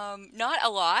times. Not a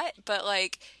lot, but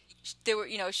like there were,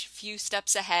 a few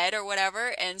steps ahead or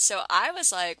whatever. And so I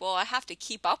was like, well, I have to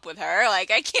keep up with her.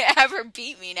 Like, I can't have her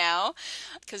beat me now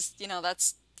because,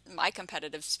 that's my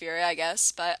competitive spirit, I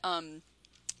guess. But,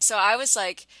 so I was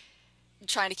like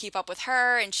trying to keep up with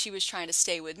her and she was trying to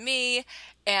stay with me.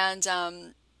 And,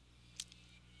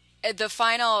 at the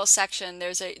final section,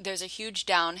 there's a huge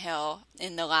downhill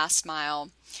in the last mile.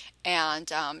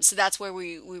 And so that's where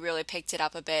we really picked it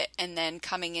up a bit. And then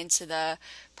coming into the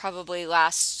probably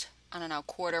last, I don't know,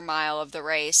 quarter mile of the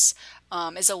race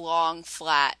is a long,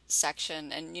 flat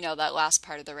section. And, that last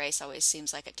part of the race always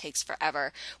seems like it takes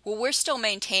forever. Well, we're still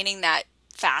maintaining that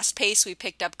fast pace we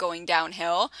picked up going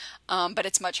downhill, but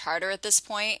it's much harder at this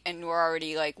point, and we're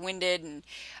already like winded. And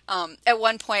at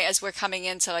one point, as we're coming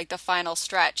into like the final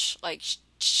stretch, like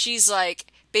she's like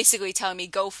basically telling me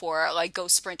go for it, like go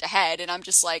sprint ahead, and I'm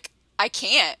just like I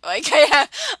can't, like I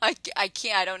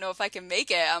can't. I don't know if I can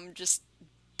make it. I'm just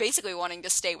basically wanting to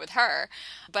stay with her,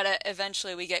 but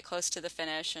eventually we get close to the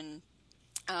finish, and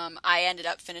I ended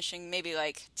up finishing maybe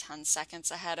like 10 seconds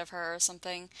ahead of her or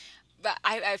something. But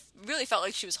I really felt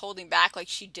like she was holding back, like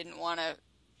she didn't want to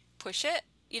push it,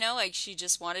 like she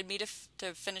just wanted me to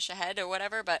finish ahead or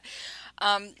whatever. But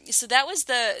so that was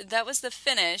the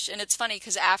finish. And it's funny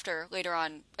because later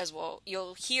on as well,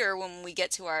 you'll hear when we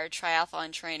get to our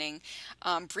triathlon training,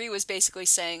 Bree was basically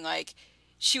saying like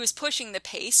she was pushing the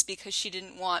pace because she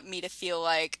didn't want me to feel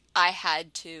like I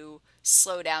had to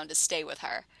slow down to stay with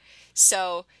her.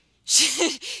 So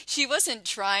she wasn't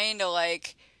trying to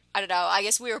like, I don't know, I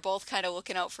guess we were both kind of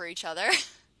looking out for each other,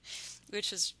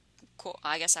 which is cool.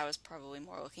 I guess I was probably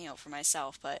more looking out for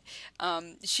myself, but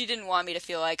she didn't want me to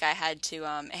feel like I had to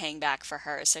hang back for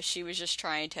her, so she was just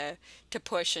trying to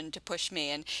push and to push me.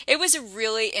 And it was a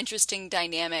really interesting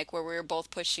dynamic where we were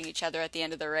both pushing each other at the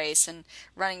end of the race and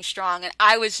running strong, and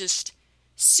I was just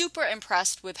super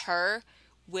impressed with her,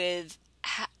 with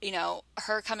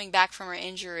her coming back from her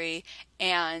injury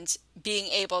and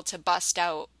being able to bust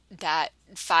out that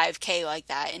 5K like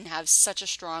that and have such a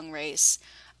strong race.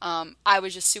 I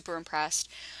was just super impressed.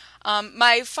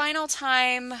 My final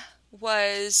time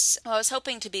was, I was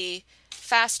hoping to be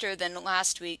faster than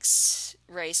last week's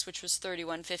race, which was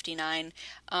 31:59.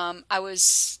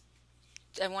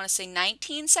 I want to say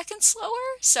 19 seconds slower,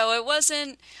 so it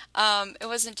wasn't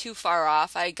too far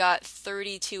off. I got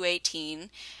 32:18.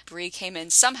 Bree came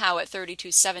in somehow at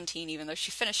 32:17, even though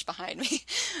she finished behind me.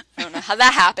 I don't know how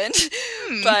that happened,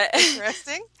 but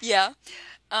interesting. Yeah,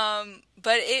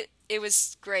 but it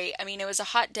was great. I mean, it was a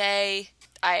hot day.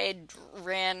 I had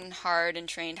ran hard and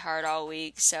trained hard all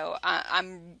week, so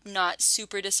I'm not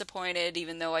super disappointed,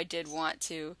 even though I did want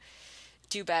to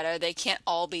do better. They can't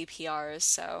all be PRs,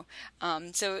 so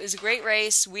it was a great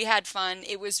race. We had fun.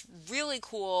 It was really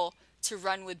cool to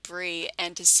run with Bree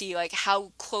and to see like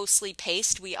how closely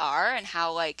paced we are and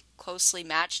how like closely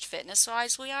matched fitness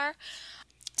wise we are.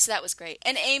 So that was great.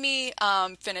 And Amy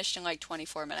finished in like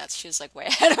 24 minutes. She was like way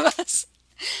ahead of us.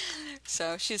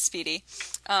 So she's speedy.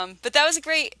 But it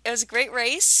was a great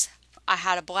race. I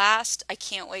had a blast. I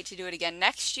can't wait to do it again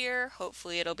next year.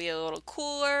 Hopefully it'll be a little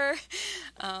cooler.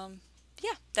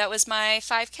 Yeah, that was my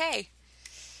 5K.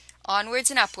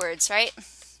 Onwards and upwards, right?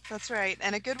 That's right.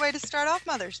 And a good way to start off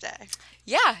Mother's Day.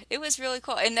 Yeah, it was really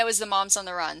cool. And that was the Moms on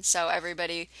the Run, so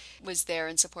everybody was there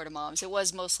in support of moms. It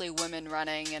was mostly women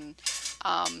running and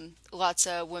lots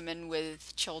of women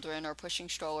with children or pushing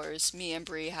strollers. Me and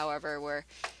Bree, however, were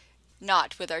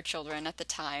not with our children at the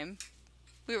time.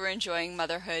 We were enjoying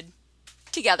motherhood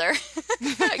together,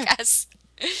 I guess.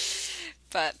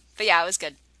 But yeah, it was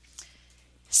good.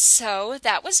 So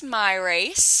that was my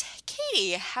race.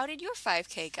 Katie, how did your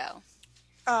 5K go?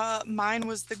 Mine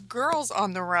was the Girls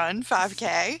on the Run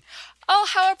 5K. Oh,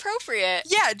 how appropriate.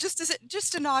 Yeah,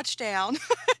 just a notch down.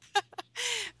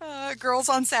 Girls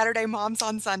on Saturday, moms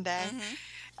on Sunday.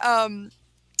 Mm-hmm.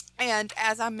 And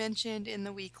as I mentioned in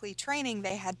the weekly training,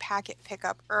 they had packet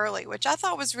pickup early, which I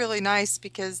thought was really nice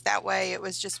because that way it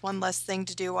was just one less thing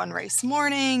to do on race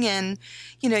morning, and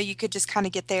you could just kind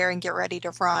of get there and get ready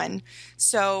to run.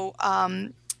 So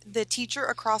the teacher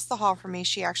across the hall from me,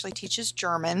 she actually teaches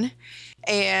German,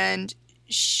 and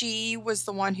she was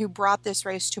the one who brought this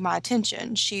race to my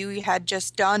attention. She had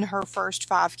just done her first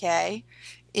 5K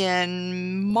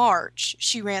in March.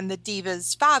 She ran the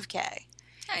Divas 5K.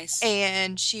 Nice.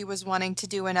 And she was wanting to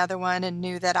do another one and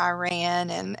knew that I ran,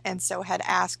 and so had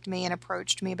asked me and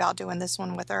approached me about doing this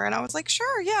one with her. And I was like,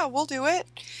 sure, yeah, we'll do it.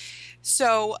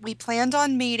 So we planned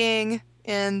on meeting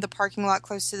in the parking lot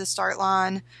close to the start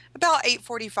line about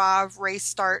 8:45. Race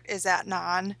start is at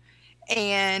 9.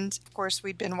 And of course,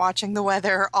 we'd been watching the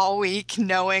weather all week,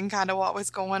 knowing kind of what was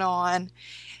going on.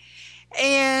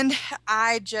 And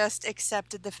I just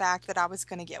accepted the fact that I was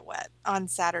going to get wet on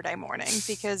Saturday morning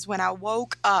because when I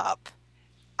woke up,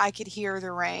 I could hear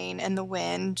the rain and the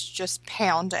wind just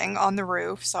pounding on the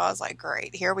roof. So I was like,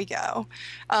 great, here we go.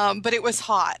 But it was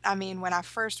hot. I mean, when I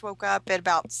first woke up at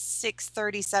about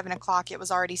 6:30, 7 o'clock, it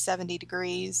was already 70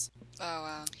 degrees. Oh,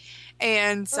 wow.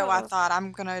 And so I thought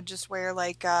I'm going to just wear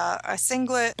like a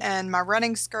singlet and my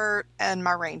running skirt and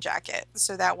my rain jacket.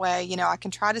 So that way, you know, I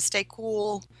can try to stay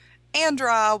cool and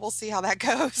dry. We'll see how that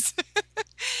goes.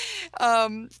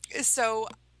 So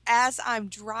as I'm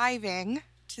driving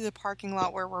to the parking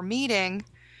lot where we're meeting,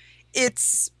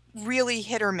 it's really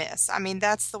hit or miss. I mean,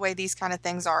 that's the way these kind of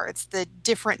things are. It's the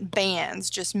different bands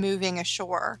just moving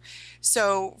ashore.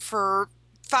 So for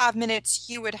 5 minutes,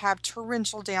 you would have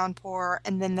torrential downpour,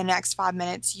 and then the next 5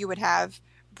 minutes, you would have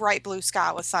bright blue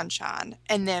sky with sunshine,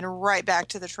 and then right back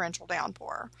to the torrential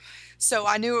downpour. So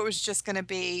I knew it was just going to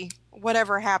be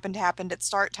whatever happened at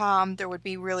start time. There would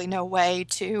be really no way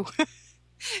to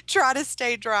try to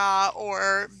stay dry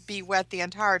or be wet the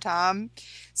entire time.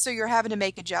 So you're having to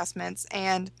make adjustments.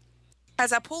 And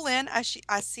as I pull in, I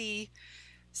see,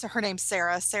 so her name's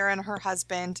Sarah and her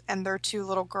husband and their 2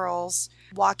 little girls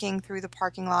walking through the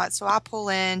parking lot. So I pull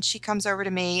in, she comes over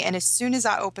to me, and as soon as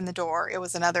I open the door, it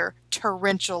was another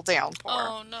torrential downpour.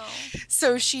 Oh, no.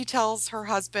 So she tells her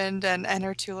husband and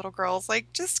her 2 little girls,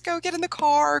 like, just go get in the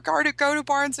car, go to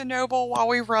Barnes & Noble while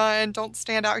we run. Don't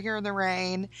stand out here in the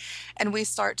rain. And we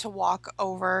start to walk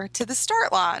over to the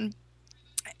start line.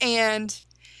 And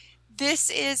this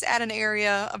is at an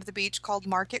area of the beach called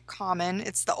Market Common.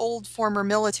 It's the old former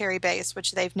military base,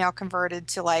 which they've now converted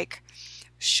to like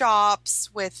shops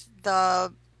with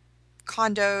the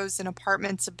condos and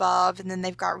apartments above. And then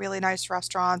they've got really nice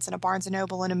restaurants and a Barnes &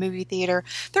 Noble and a movie theater.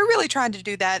 They're really trying to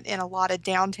do that in a lot of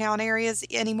downtown areas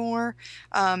anymore.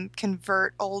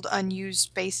 Convert old unused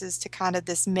spaces to kind of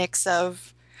this mix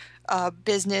of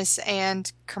business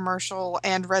and commercial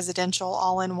and residential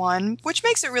all in one, which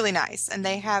makes it really nice. And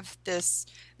they have this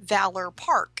Valor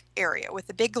Park area with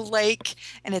a big lake,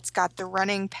 and it's got the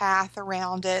running path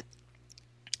around it.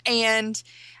 And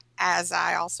as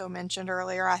I also mentioned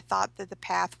earlier, I thought that the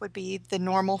path would be the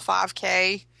normal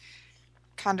 5K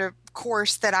kind of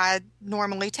course that I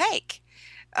normally take.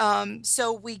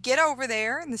 So we get over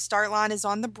there, and the start line is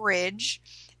on the bridge.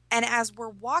 And as we're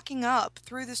walking up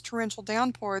through this torrential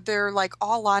downpour, they're like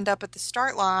all lined up at the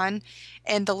start line,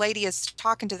 and the lady is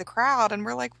talking to the crowd, and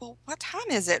we're like, well, what time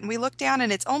is it? And we look down,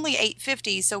 and it's only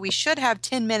 8:50, so we should have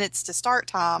 10 minutes to start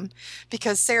time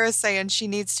because Sarah's saying she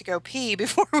needs to go pee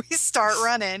before we start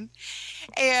running.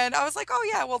 And I was like, oh,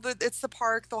 yeah, well, it's the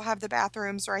park. They'll have the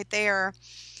bathrooms right there.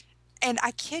 And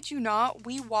I kid you not,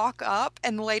 we walk up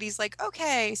and the lady's like,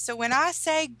 okay, so when I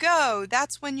say go,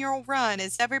 that's when you'll run.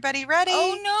 Is everybody ready?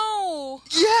 Oh,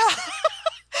 no. Yeah.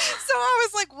 So I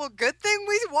was like, well, good thing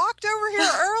we walked over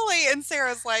here early. And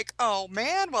Sarah's like, oh,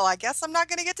 man, well, I guess I'm not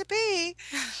going to get to pee.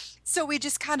 So we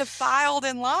just kind of filed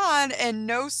in line, and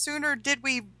no sooner did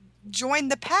we join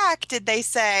the pack did they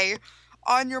say,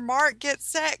 on your mark, get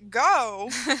set, go.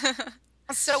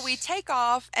 So we take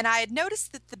off, and I had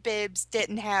noticed that the bibs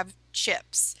didn't have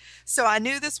chips. So I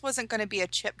knew this wasn't going to be a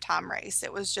chip time race.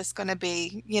 It was just going to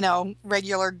be,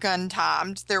 regular gun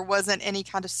timed. There wasn't any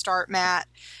kind of start mat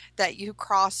that you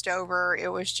crossed over.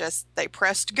 It was just they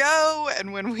pressed go,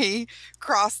 and when we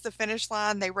crossed the finish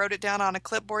line, they wrote it down on a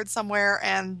clipboard somewhere,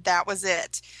 and that was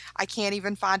it. I can't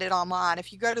even find it online.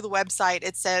 If you go to the website,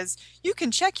 it says you can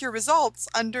check your results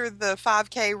under the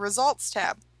 5K results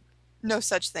tab. No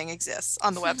such thing exists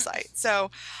on the website.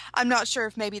 So I'm not sure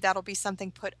if maybe that'll be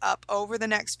something put up over the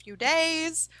next few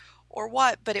days or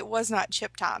what, but it was not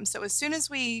chip time. So as soon as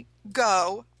we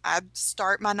go, I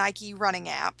start my Nike running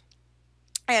app.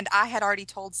 And I had already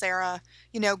told Sarah,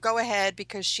 go ahead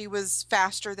because she was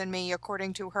faster than me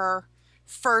according to her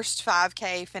first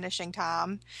 5K finishing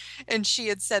time. And she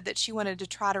had said that she wanted to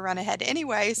try to run ahead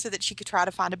anyway so that she could try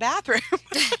to find a bathroom.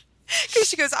 Because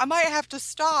she goes, I might have to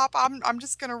stop. I'm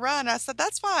just going to run. I said,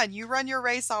 that's fine. You run your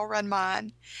race. I'll run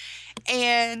mine.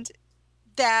 And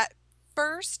that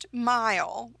first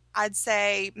mile, I'd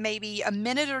say maybe a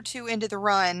minute or two into the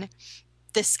run,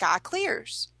 the sky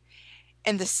clears.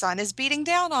 And the sun is beating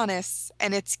down on us,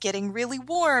 and it's getting really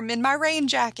warm in my rain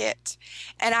jacket.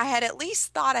 And I had at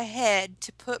least thought ahead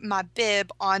to put my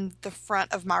bib on the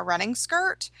front of my running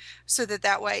skirt so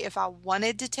that way if I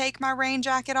wanted to take my rain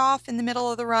jacket off in the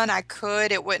middle of the run, I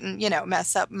could. It wouldn't,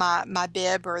 mess up my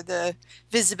bib or the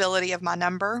visibility of my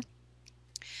number.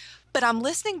 But I'm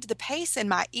listening to the pace in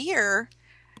my ear,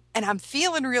 and I'm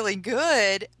feeling really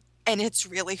good. and it's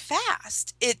really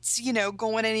fast. It's,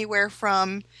 going anywhere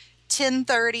from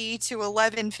 10:30 to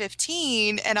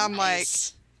 11:15, and I'm like,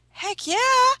 Nice. heck yeah.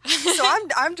 So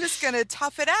I'm just going to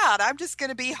tough it out. I'm just going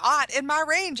to be hot in my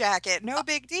rain jacket. No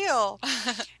big deal.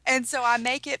 And so I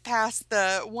make it past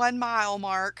the 1 mile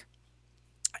mark,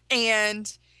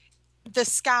 and the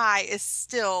sky is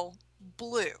still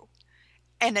blue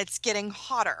and it's getting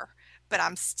hotter. But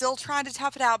I'm still trying to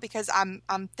tough it out because I'm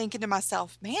thinking to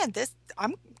myself, man,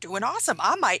 I'm doing awesome.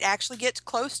 I might actually get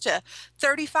close to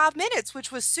 35 minutes, which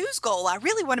was Sue's goal. I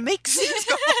really want to make Sue's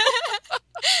goal.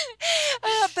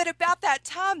 But about that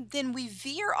time, then we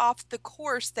veer off the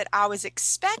course that I was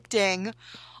expecting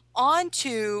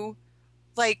onto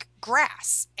like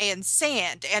grass and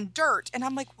sand and dirt. And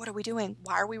I'm like, what are we doing?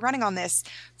 Why are we running on this?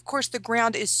 Of course, the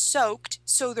ground is soaked,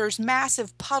 so there's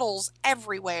massive puddles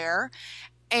everywhere.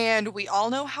 And we all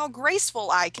know how graceful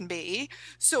I can be.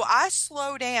 So I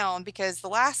slow down because the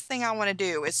last thing I want to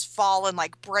do is fall and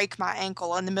like break my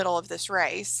ankle in the middle of this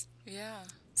race. Yeah.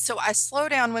 So I slow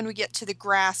down when we get to the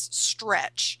grass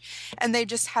stretch, and they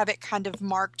just have it kind of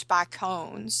marked by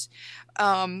cones.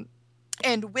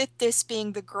 And with this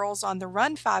being the Girls on the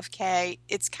Run 5K,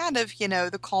 it's kind of,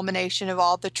 the culmination of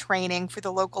all the training for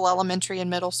the local elementary and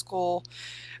middle school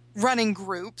running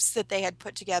groups that they had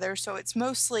put together. So it's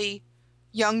mostly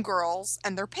young girls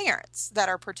and their parents that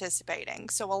are participating.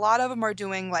 So a lot of them are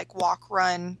doing like walk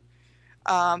run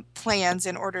plans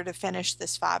in order to finish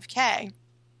this 5K.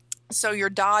 So you're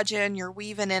dodging, you're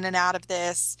weaving in and out of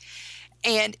this.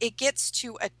 And it gets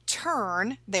to a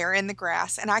turn there in the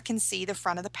grass, and I can see the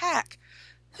front of the pack.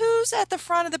 Who's at the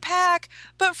front of the pack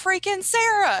but freaking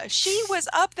Sarah? She was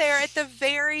up there at the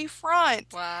very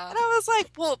front. Wow. And I was like,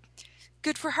 well,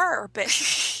 good for her, but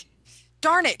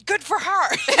darn it, good for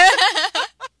her.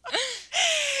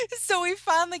 So we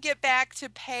finally get back to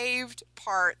paved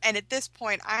part, and at this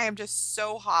point I am just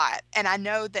so hot, and I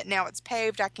know that now it's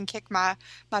paved, I can kick my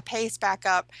pace back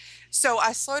up. So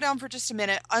I slow down for just a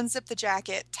minute, unzip the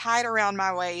jacket, tie it around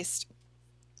my waist,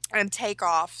 and take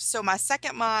off. So my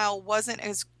second mile wasn't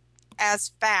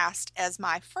as fast as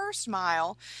my first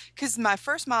mile, because my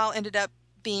first mile ended up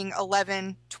being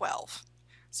 11:12.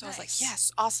 So Nice. I was like,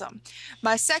 yes, awesome.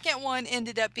 My second one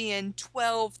ended up being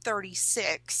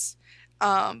 12:36.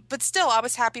 But still, I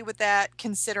was happy with that,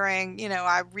 considering,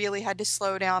 I really had to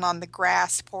slow down on the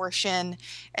grass portion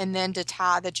and then to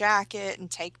tie the jacket and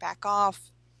take back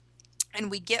off. And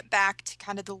we get back to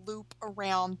kind of the loop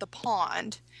around the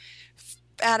pond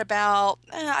at about,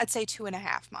 I'd say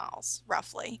 2.5 miles,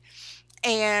 roughly.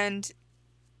 And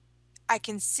I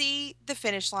can see the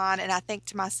finish line, and I think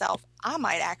to myself, I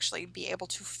might actually be able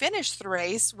to finish the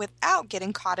race without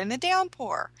getting caught in a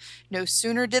downpour. No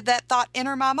sooner did that thought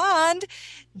enter my mind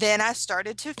than I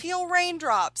started to feel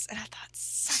raindrops, and I thought,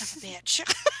 son of a bitch.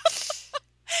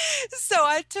 So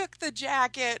I took the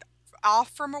jacket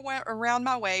off from around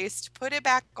my waist, put it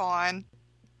back on,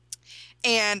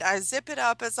 and I zip it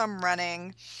up as I'm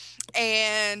running.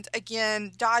 And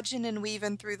again, dodging and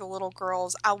weaving through the little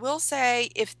girls. I will say,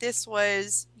 if this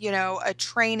was, a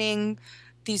training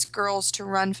these girls to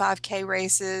run 5K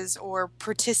races or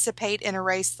participate in a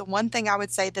race, the one thing I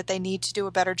would say that they need to do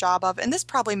a better job of, and this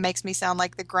probably makes me sound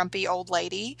like the grumpy old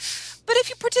lady, but if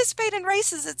you participate in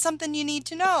races, it's something you need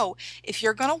to know. If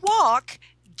you're going to walk,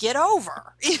 get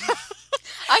over.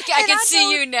 I can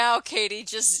see you now, Katie,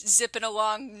 just zipping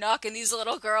along, knocking these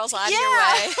little girls out of your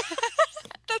way.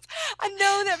 I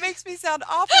know that makes me sound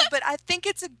awful, but I think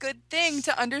it's a good thing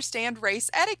to understand race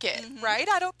etiquette, right?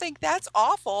 I don't think that's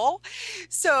awful.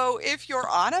 So if you're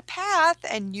on a path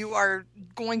and you are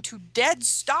going to dead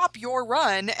stop your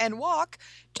run and walk,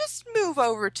 just move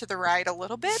over to the right a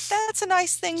little bit. That's a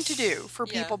nice thing to do for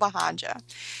people behind you.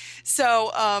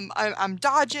 So I'm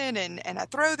dodging, and I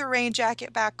throw the rain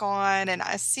jacket back on, and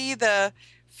I see the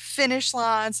finish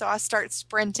line, so I start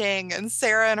sprinting, and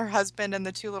Sarah and her husband and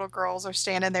the two little girls are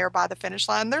standing there by the finish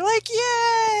line. They're like,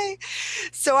 yay!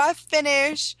 So I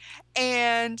finish,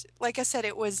 and like I said,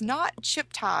 it was not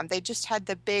chip time. They just had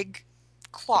the big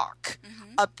clock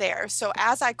up there. So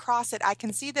as I cross it, I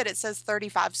can see that it says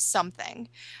 35 something.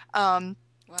 Wow.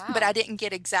 But I didn't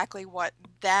get exactly what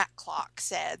that clock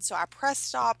said. So I pressed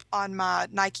stop on my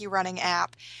Nike running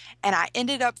app, and I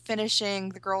ended up finishing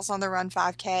the Girls on the Run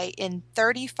 5K in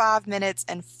 35 minutes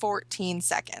and 14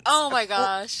 seconds. Oh my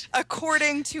gosh.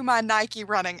 According to my Nike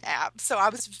running app. So I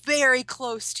was very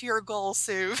close to your goal,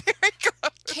 Sue. Very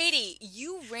close. Katie,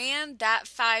 you ran that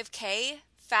 5K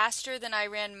faster than I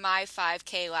ran my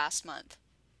 5K last month.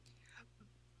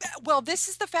 Well, this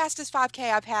is the fastest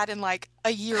 5K I've had in like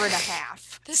a year and a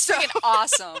half. This is freaking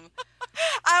awesome.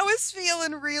 I was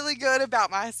feeling really good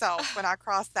about myself when I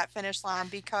crossed that finish line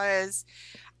because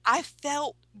I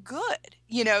felt good.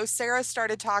 You know, Sarah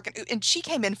started talking, and she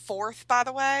came in fourth, by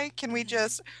the way. Can we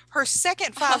just, her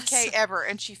second 5K ever,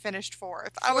 and she finished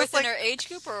fourth. I was like, in her age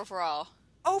group or overall?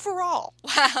 Overall.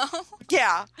 Wow.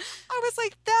 Yeah. I was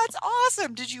like, that's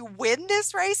awesome. Did you win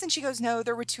this race? And she goes, no,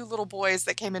 there were two little boys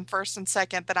that came in first and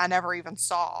second that I never even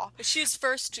saw. If she's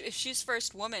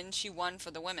first woman, she won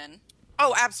for the women.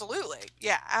 Oh, absolutely.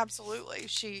 Yeah, absolutely.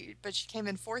 But she came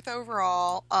in fourth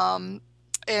overall.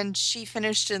 And she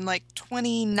finished in like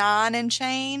 29 and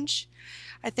change,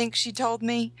 I think she told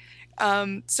me.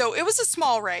 So it was a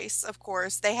small race, of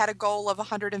course. They had a goal of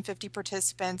 150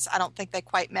 participants. I don't think they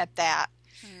quite met that.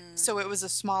 So it was a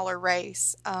smaller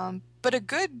race. But a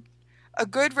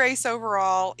good race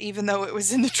overall, even though it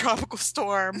was in the tropical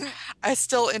storm. I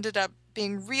still ended up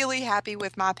being really happy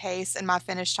with my pace and my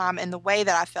finish time and the way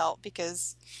that I felt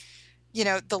because, you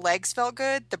know, the legs felt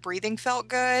good, the breathing felt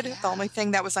good. Yeah. The only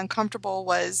thing that was uncomfortable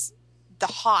was the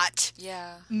hot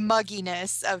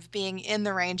mugginess of being in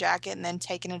the rain jacket and then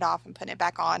taking it off and putting it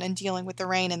back on and dealing with the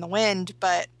rain and the wind.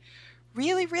 But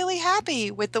really, really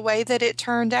happy with the way that it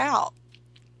turned out.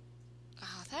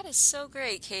 Oh, that is so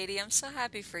great, Katie. I'm so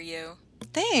happy for you.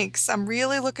 Thanks. I'm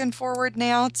really looking forward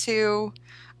now to,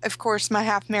 of course, my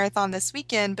half marathon this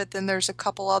weekend, but then there's a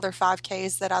couple other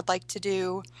 5Ks that I'd like to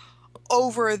do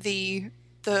over the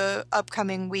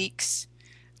upcoming weeks,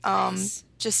 Nice.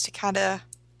 just to kind of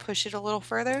push it a little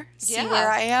further, see where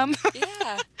I am.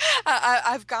 Yeah.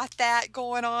 I've got that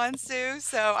going on, Sue,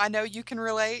 so I know you can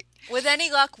relate. With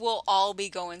any luck, we'll all be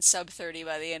going sub 30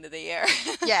 by the end of the year.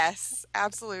 Yes,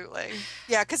 absolutely.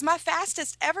 Yeah, because my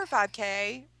fastest ever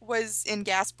 5K was in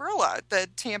Gasparilla, the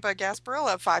Tampa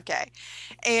Gasparilla 5K,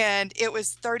 and it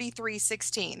was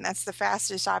 33:16. That's the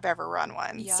fastest I've ever run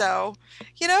one. Yeah. So,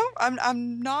 you know,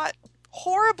 I'm not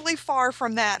horribly far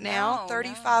from that now.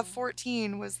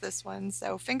 35:14 was this one.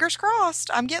 So fingers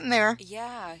crossed. I'm getting there.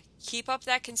 Yeah. Keep up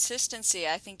that consistency.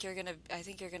 I think you're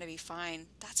gonna be fine.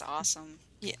 That's awesome.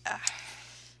 Yeah.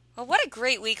 Well, what a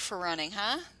great week for running,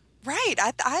 huh? Right.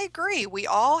 I agree. We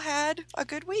all had a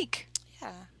good week.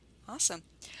 Yeah. Awesome.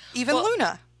 Even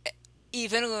Luna.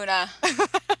 Even Luna.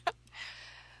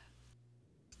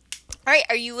 All right,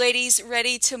 are you ladies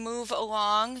ready to move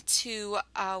along to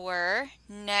our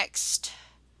next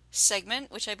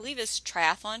segment, which I believe is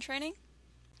triathlon training?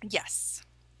 Yes.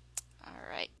 All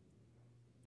right.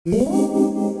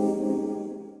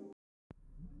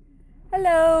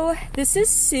 Hello, this is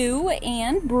Sue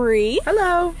and Bree.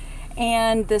 Hello.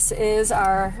 And this is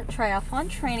our triathlon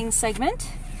training segment.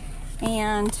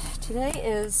 And today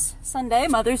is Sunday,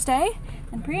 Mother's Day,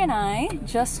 and Bree and I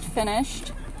just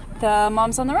finished the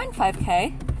Moms on the Run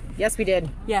 5K. Yes, we did.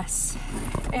 Yes.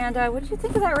 And what did you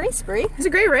think of that race, Bree? It was a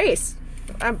great race.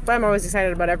 I'm always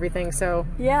excited about everything, so.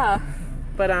 Yeah.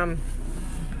 But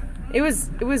it was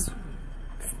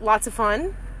lots of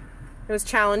fun. It was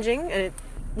challenging, and it,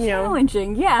 you know.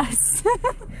 Challenging, yes.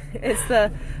 It's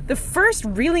the first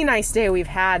really nice day we've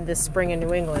had this spring in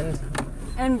New England.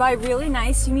 And by really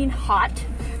nice, you mean hot?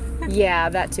 Yeah,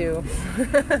 that too.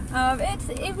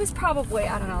 It was probably,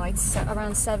 I don't know, like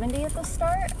around 70 at the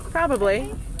start.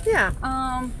 Probably. Yeah.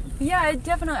 Yeah,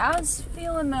 definitely. I was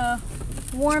feeling the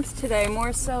warmth today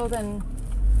more so than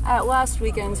at last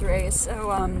weekend's race.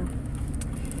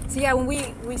 So yeah, when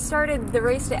we started the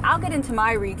race day, I'll get into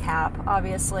my recap,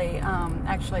 obviously.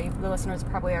 Actually, the listeners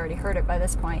probably already heard it by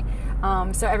this point.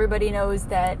 So everybody knows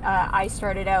that I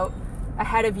started out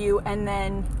ahead of you, and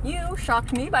then you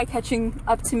shocked me by catching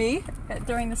up to me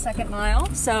during the second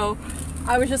mile. So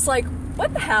I was just like,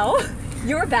 what the hell?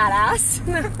 You're a badass.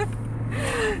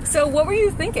 So what were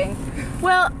you thinking?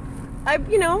 Well,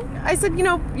 I said,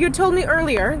 you told me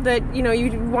earlier that, you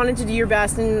wanted to do your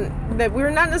best and that we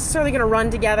were not necessarily going to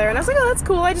run together. And I was like, oh, that's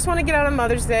cool. I just want to get out on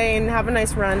Mother's Day and have a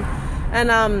nice run.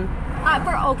 And,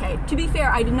 okay, to be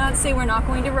fair, I did not say we're not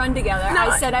going to run together. No,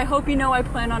 I said, I hope you know I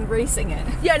plan on racing it.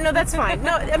 Yeah, no, that's fine.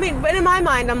 No, I mean, but in my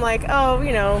mind, I'm like, oh,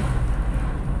 yeah.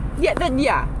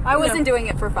 I wasn't doing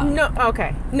it for fun. No,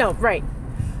 okay. No, right.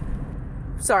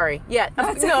 Sorry. Yeah.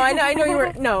 No, I know you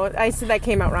were. No, I said that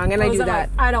came out wrong, and I do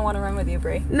that. Like, I don't want to run with you,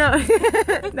 Bree. No.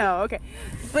 No, okay.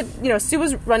 But, Sue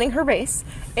was running her race,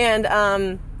 and,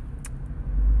 I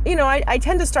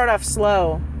tend to start off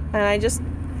slow,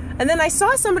 and then I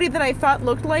saw somebody that I thought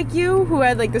looked like you, who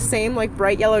had, like, the same, like,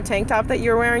 bright yellow tank top that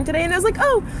you're wearing today, and I was like,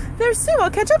 oh, there's Sue, I'll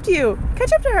catch up to you.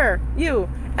 Catch up to her. You.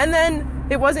 And then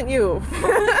it wasn't you.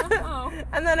 Oh.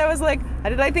 And then I was like, how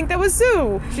did I think that was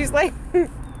Sue? She's like...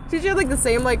 She had like the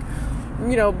same like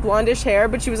blondish hair,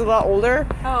 but she was a lot older.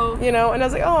 Oh. And I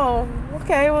was like, oh,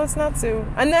 okay, well, it's not Sue.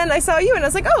 And then I saw you, and I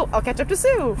was like, oh, I'll catch up to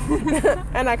Sue.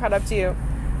 And I caught up to you.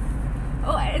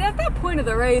 Oh, and at that point of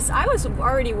the race, I was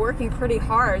already working pretty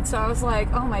hard, so I was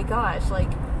like, oh my gosh,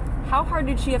 like, how hard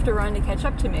did she have to run to catch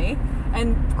up to me?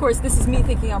 And, of course, this is me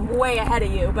thinking I'm way ahead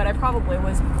of you, but I probably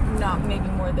was not maybe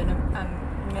more than a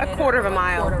minute. A quarter of a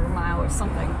mile. A quarter of a mile or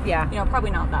something. Yeah.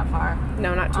 Probably not that far.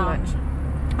 No, not too much.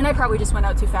 And I probably just went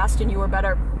out too fast, and you were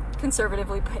better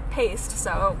conservatively paced,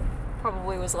 so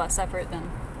probably was less effort than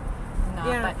not.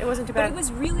 Yeah, but it wasn't too bad. But it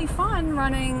was really fun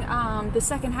running the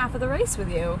second half of the race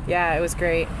with you. Yeah, it was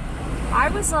great. I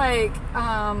was like,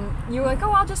 you were like,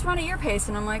 oh, I'll just run at your pace.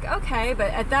 And I'm like, okay.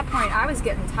 But at that point, I was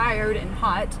getting tired and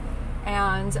hot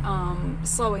and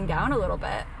slowing down a little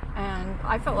bit. And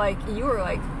I felt like you were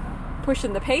like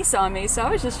pushing the pace on me. So I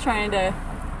was just trying to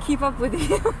keep up with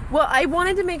you. Well, I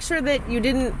wanted to make sure that you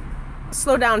didn't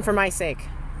slow down for my sake.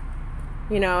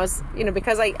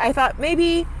 Because I thought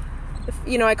maybe,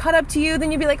 if, I caught up to you,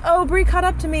 then you'd be like, oh, Brie caught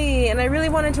up to me, and I really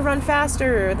wanted to run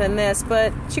faster than this,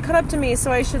 but she caught up to me,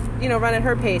 so I should, run at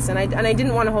her pace, and I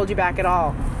didn't want to hold you back at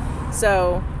all.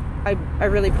 So I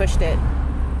really pushed it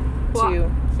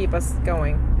to keep us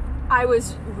going. I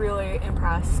was really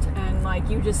impressed, and like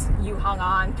you hung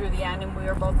on through the end, and we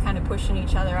were both kind of pushing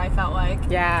each other, I felt like,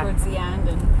 towards the end,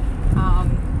 and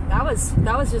that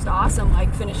was just awesome,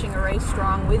 like finishing a race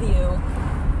strong with you.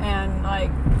 And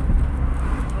like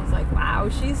I was like, wow,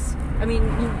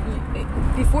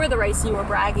 before the race you were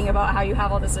bragging about how you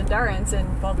have all this endurance,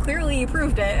 and well, clearly you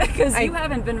proved it, because you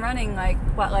haven't been running like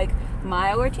a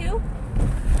mile or two.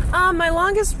 My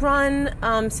longest run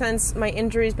since my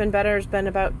injury's been better has been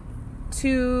about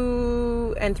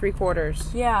 2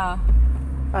 3/4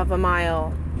 of a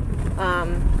mile.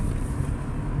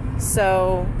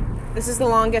 So this is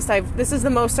the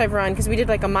most I've run, because we did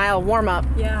like a mile warm up.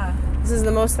 Yeah. This is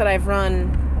the most that I've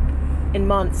run in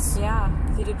months. Yeah.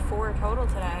 You did 4 total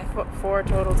today. 4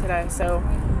 total today. So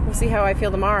we'll see how I feel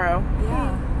tomorrow.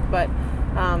 Yeah. But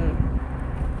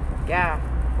yeah.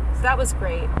 So that was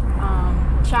great.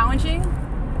 Challenging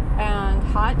and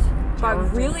hot, but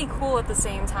really cool at the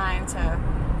same time to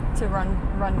run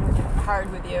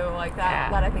hard with you like that. Yeah.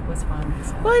 That I think was fun.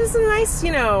 So. Well, it's nice,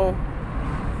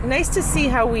 nice to see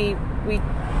how we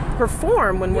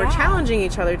perform when we're challenging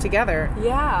each other together.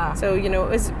 Yeah. So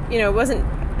it wasn't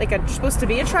like supposed to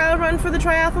be a trial run for the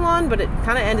triathlon, but it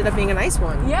kind of ended up being a nice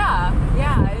one. Yeah.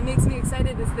 It makes me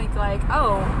excited to think like,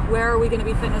 oh, where are we going to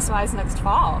be fitness-wise next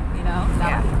fall?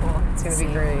 That would be cool. It's going to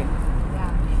be great.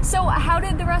 Yeah. So how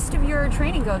did the rest of your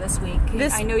training go this week?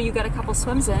 I know you got a couple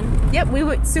swims in.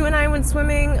 Yep, Sue and I went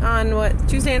swimming on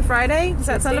Tuesday and Friday. Does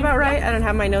that sound about right? Yep. I don't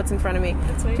have my notes in front of me.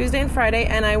 That's right. Tuesday and Friday,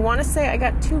 and I want to say I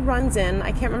got 2 runs in.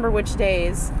 I can't remember which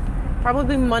days.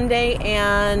 Probably Monday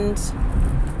and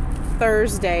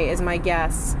Thursday is my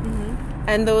guess. Mm-hmm.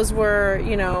 And those were,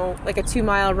 like a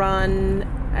 2-mile run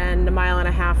and a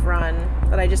 1.5-mile run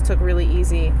that I just took really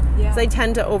easy. Yeah. So I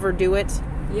tend to overdo it.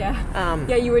 Yeah.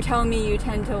 You were telling me you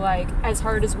tend to like, as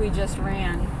hard as we just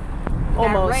ran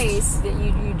almost that race, that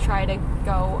you try to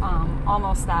go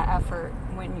almost that effort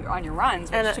when you're on your runs,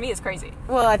 which to me is crazy.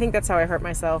 Well, I think that's how I hurt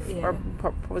myself, or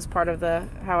was part of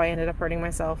how I ended up hurting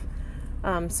myself.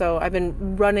 So I've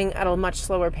been running at a much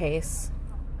slower pace,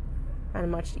 at a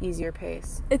much easier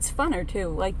pace. It's funner too.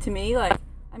 Like to me,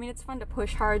 it's fun to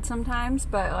push hard sometimes,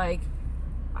 but like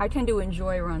I tend to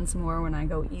enjoy runs more when I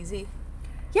go easy.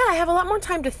 Yeah, I have a lot more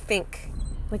time to think.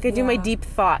 Like I do my deep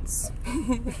thoughts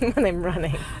when I'm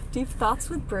running. Deep thoughts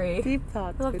with Brie. Deep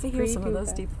thoughts. I'd love to hear some of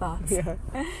those deep thoughts. Yeah.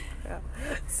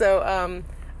 So,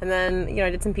 and then I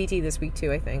did some PT this week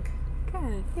too, I think.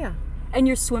 Good. Yeah. And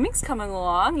your swimming's coming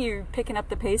along. You're picking up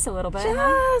the pace a little bit.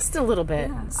 Just a little bit.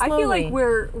 Yeah. Slowly. I feel like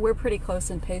we're pretty close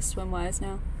in pace swim wise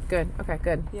now. Good. Okay.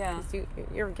 Good. Yeah.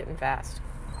 You're getting fast.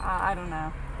 I don't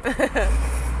know.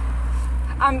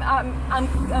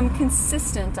 I'm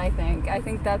consistent. I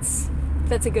think that's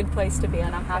a good place to be,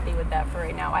 and I'm happy with that for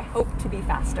right now. I hope to be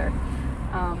faster,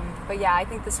 but yeah, I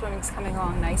think the swimming's coming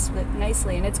along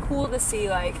nicely, and it's cool to see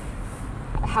like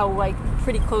how like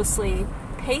pretty closely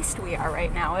paced we are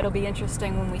right now. It'll be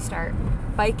interesting when we start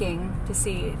biking to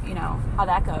see how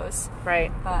that goes.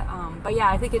 Right. But yeah,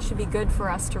 I think it should be good for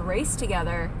us to race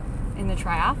together in the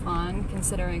triathlon,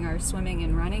 considering our swimming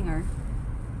and running are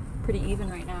pretty even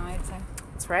right now, I'd say.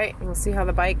 That's right. We'll see how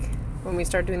when we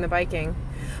start doing the biking.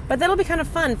 But that'll be kind of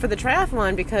fun for the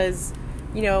triathlon because,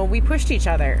 we pushed each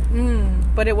other.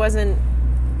 But it wasn't,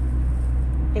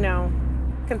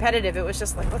 competitive. It was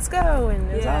just like, let's go. And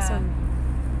it was awesome.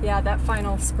 that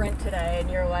final sprint today, and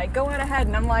you're like, go right ahead,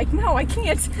 and I'm like, no, I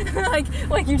can't.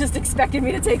 like you just expected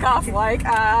me to take off. Like,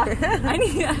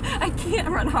 I can't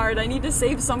run hard. I need to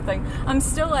save something. I'm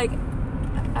still like,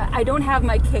 I don't have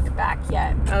my kick back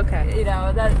yet. Okay. You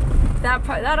know,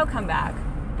 that'll come back.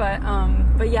 But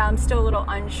yeah, I'm still a little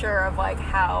unsure of like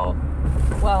how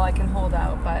well I can hold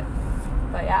out. But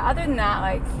yeah, other than that,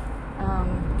 like,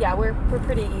 yeah, we're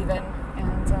pretty even,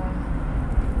 and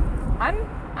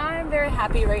I'm very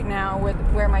happy right now with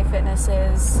where my fitness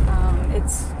is.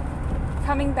 It's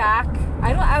coming back.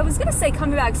 I was gonna say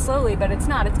coming back slowly, but it's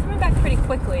not. It's coming back pretty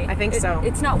quickly. I think so.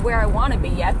 It's not where I want to be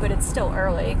yet, but it's still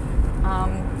early.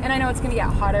 And I know it's going to get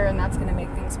hotter, and that's going to make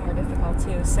things more difficult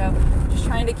too. So just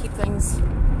trying to keep things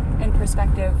in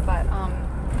perspective.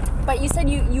 But you said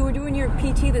you were doing your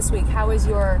PT this week. How is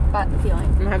your butt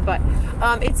feeling? My butt.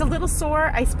 It's a little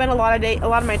sore. I spent a lot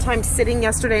of my time sitting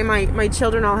yesterday. My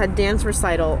children all had dance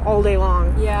recital all day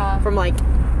long. Yeah. From like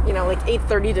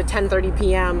 8:30 to 10:30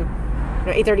 p.m.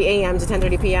 8:30 a.m. to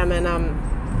 10:30 p.m. And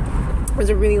it was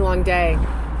a really long day,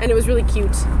 and it was really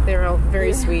cute. They were all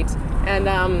very sweet. And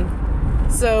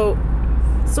so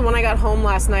when I got home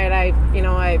last night, I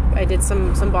did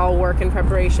some ball work in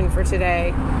preparation for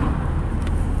today.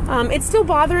 It's still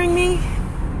bothering me,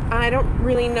 and I don't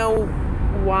really know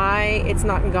why it's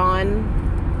not gone.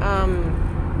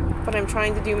 But I'm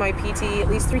trying to do my PT at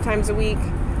least 3 times a week,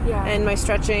 and my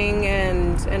stretching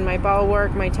and my ball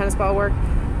work, my tennis ball work,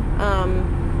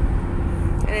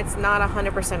 and it's not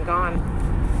 100% gone.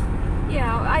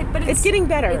 Yeah, but it's getting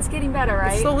better. It's getting better,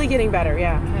 right? It's slowly getting better,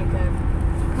 yeah. Okay, good.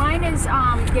 Mine is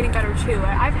getting better too.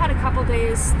 I've had a couple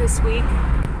days this week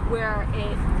where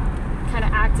it kind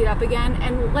of acted up again,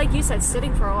 and like you said,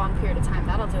 sitting for a long period of time,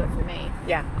 that'll do it for me.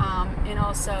 Yeah. And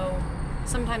also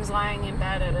sometimes lying in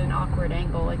bed at an awkward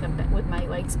angle, like with my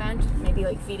legs bent, maybe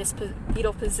like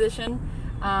fetal position,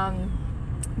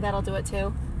 that'll do it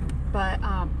too. But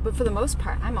for the most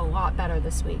part, I'm a lot better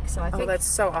this week. So I think that's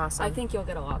so awesome. I think you'll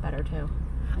get a lot better too.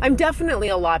 I'm definitely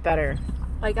a lot better.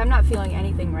 Like, I'm not feeling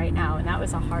anything right now, and that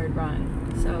was a hard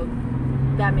run. So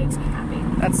that makes me happy.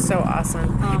 That's so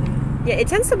awesome. Yeah, it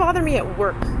tends to bother me at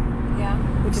work. Yeah.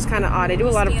 Which is kind of odd. I do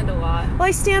a lot. Well, I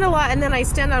stand a lot, and then I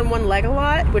stand on one leg a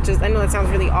lot, which is, I know that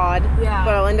sounds really odd. Yeah.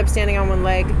 But I'll end up standing on one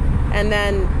leg, and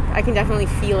then I can definitely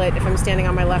feel it if I'm standing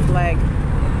on my left leg.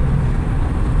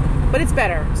 But it's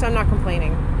better, so I'm not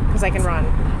complaining, because I can run.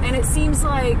 And it seems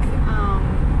like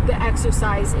the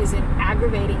exercise isn't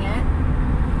aggravating it.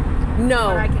 No.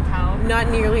 What I can tell. Not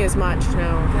nearly as much,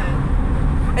 no.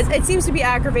 Good. It seems to be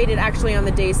aggravated actually on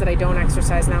the days that I don't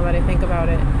exercise, now that I think about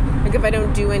it. Like if I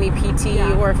don't do any PT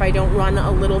or if I don't run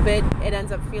a little bit, it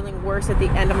ends up feeling worse at the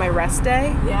end of my rest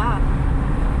day. Yeah.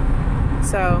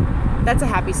 So that's a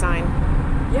happy sign.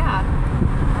 Yeah.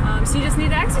 So you just need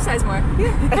to exercise more.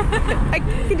 Yeah. I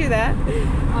can do that.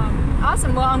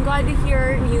 Awesome. Well, I'm glad to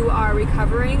hear you are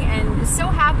recovering, and so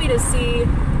happy to see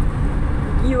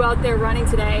you out there running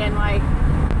today and like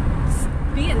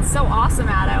being so awesome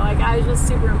at it. Like, I was just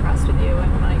super impressed with you,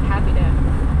 and like happy to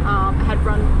have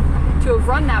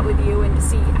run that with you and to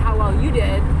see how well you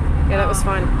did. Yeah, that was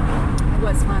fun. It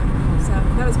was fun. So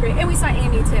that was great. And we saw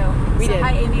Amy too. We did.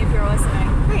 Hi, Amy, if you're listening.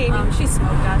 Hi, Amy. She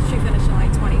smoked us. She finished in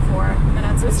like 24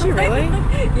 minutes or Did she really?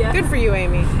 Yeah. Good for you,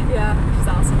 Amy. Yeah, she's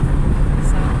awesome.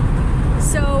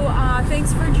 So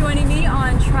thanks for joining me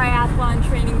on Triathlon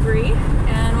Training Bree,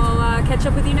 and we'll catch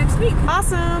up with you next week.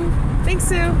 Awesome. Thanks,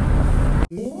 Sue.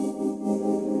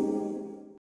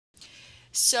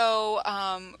 So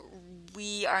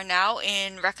we are now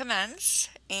in recommends,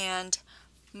 and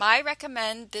my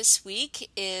recommend this week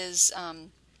is,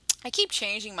 I keep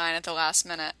changing mine at the last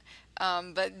minute,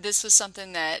 but this was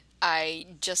something that I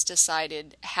just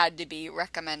decided had to be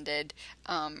recommended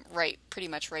pretty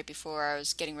much right before I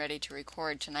was getting ready to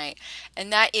record tonight,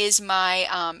 and that is my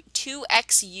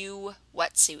 2XU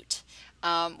wetsuit.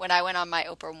 When I went on my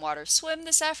open water swim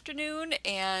this afternoon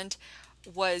and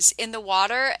was in the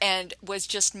water and was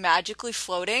just magically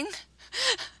floating,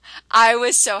 I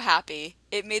was so happy.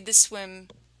 It made the swim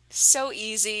so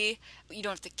easy. You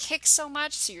don't have to kick so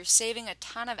much, so you're saving a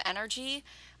ton of energy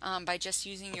by just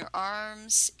using your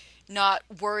arms, not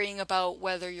worrying about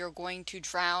whether you're going to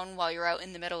drown while you're out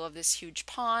in the middle of this huge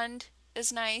pond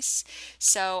is nice.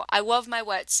 So I love my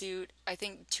wetsuit. I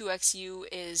think 2XU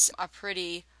is a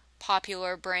pretty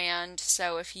popular brand,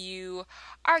 so if you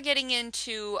are getting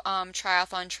into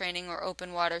triathlon training or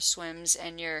open water swims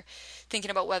and you're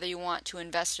thinking about whether you want to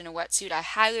invest in a wetsuit, I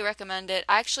highly recommend it.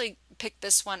 I actually picked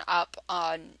this one up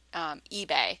on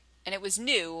eBay, and it was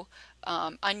new,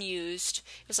 unused.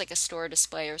 It was like a store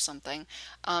display or something.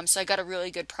 So I got a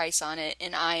really good price on it,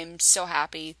 and I'm so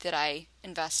happy that I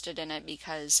invested in it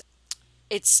because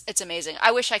it's amazing.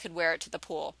 I wish I could wear it to the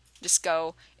pool. Just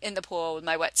go in the pool with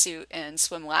my wetsuit and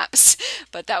swim laps,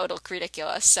 but that would look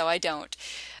ridiculous, so I don't.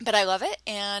 But I love it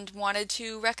and wanted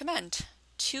to recommend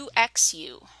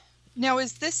 2XU. Now,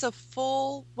 is this a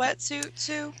full wetsuit,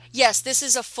 Sue? Yes, this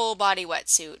is a full body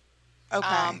wetsuit.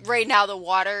 Okay. Right now, the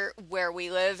water where we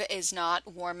live is not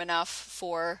warm enough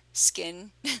for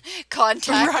skin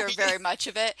contact or Right. very much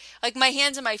of it. Like my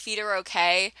hands and my feet are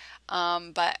okay,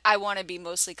 but I want to be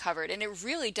mostly covered. And it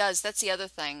really does. That's the other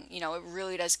thing. It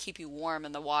really does keep you warm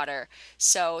in the water.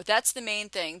 So that's the main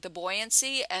thing, the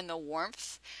buoyancy and the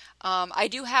warmth. I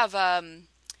do have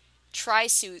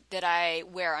tri-suit that I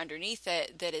wear underneath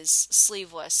it that is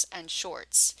sleeveless and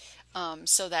shorts.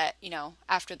 So that,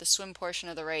 after the swim portion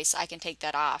of the race, I can take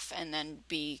that off and then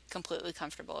be completely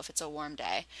comfortable if it's a warm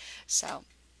day. So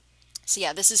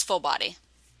yeah, this is full body.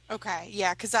 Okay.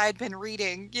 Yeah, because I had been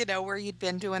reading, where you'd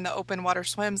been doing the open water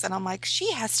swims, and I'm like,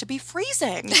 she has to be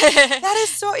freezing. That is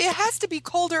so, it has to be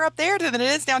colder up there than it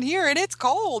is down here, and it's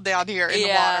cold down here in the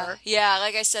water. Yeah,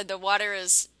 like I said, the water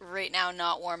is right now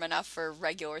not warm enough for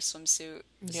regular swimsuit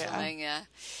swimming.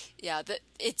 Yeah,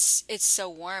 it's so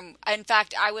warm. In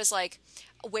fact, I was like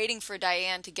waiting for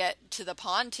Diane to get to the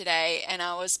pond today, and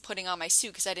I was putting on my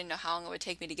suit because I didn't know how long it would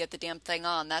take me to get the damn thing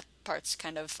on. That part's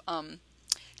kind of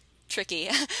tricky.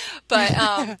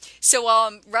 But so while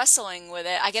I'm wrestling with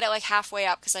it, I get it like halfway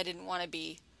up because I didn't want to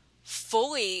be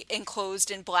fully enclosed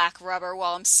in black rubber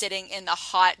while I'm sitting in the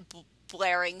hot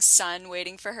blaring sun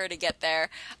waiting for her to get there.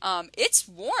 It's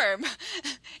warm.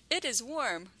 It is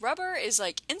warm. Rubber is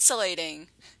like insulating.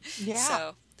 Yeah.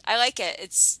 So I like it.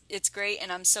 It's great,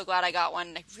 and I'm so glad I got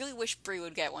one. I really wish Bree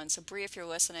would get one. So Bree, if you're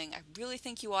listening, I really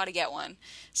think you ought to get one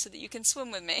so that you can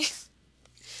swim with me.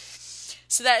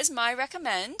 So that is my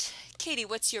recommend. Katie,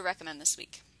 what's your recommend this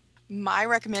week? My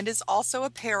recommend is also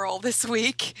apparel this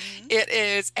week. Mm-hmm. It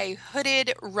is a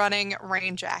hooded running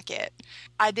rain jacket.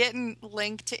 I didn't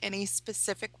link to any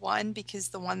specific one because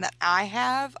the one that I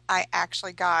have, I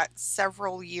actually got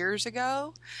several years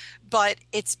ago, but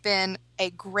it's been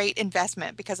a great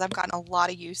investment because I've gotten a lot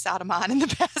of use out of mine in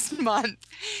the past month.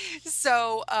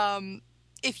 So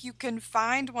if you can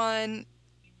find one,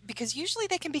 because usually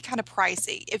they can be kind of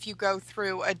pricey if you go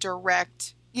through a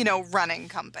direct, running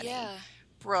company. Yeah.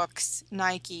 Brooks,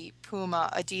 Nike, Puma,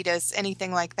 Adidas,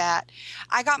 anything like that.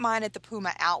 I got mine at the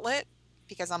Puma outlet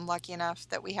because I'm lucky enough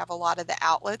that we have a lot of the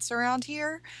outlets around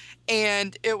here.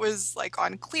 And it was like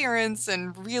on clearance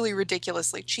and really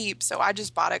ridiculously cheap. So I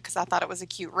just bought it because I thought it was a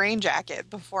cute rain jacket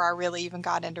before I really even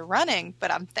got into running.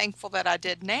 But I'm thankful that I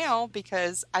did now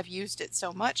because I've used it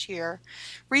so much here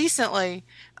recently.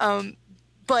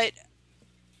 But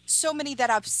so many that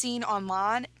I've seen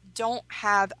online don't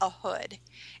have a hood.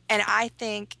 And I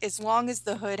think as long as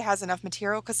the hood has enough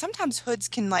material, because sometimes hoods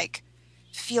can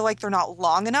feel like they're not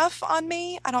long enough on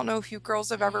me. I don't know if you girls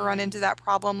have ever run into that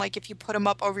problem. Like if you put them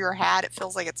up over your hat, it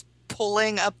feels like it's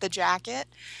pulling up the jacket.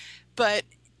 But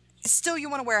still, you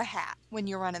want to wear a hat when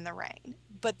you run in the rain.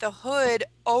 But the hood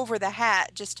over the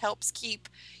hat just helps keep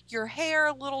your hair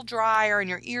a little drier and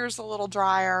your ears a little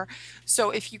drier. So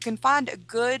if you can find a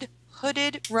good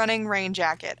hooded running rain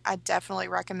jacket, I definitely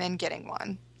recommend getting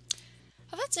one.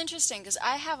 Oh, that's interesting because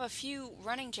I have a few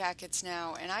running jackets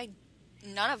now, and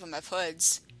none of them have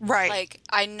hoods. Right. Like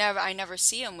I never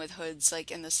see them with hoods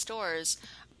like in the stores.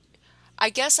 I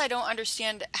guess I don't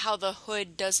understand how the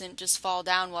hood doesn't just fall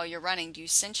down while you're running. Do you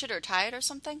cinch it or tie it or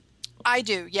something? I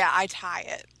do. Yeah, I tie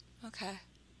it. Okay.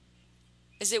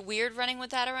 Is it weird running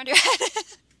with that around your head?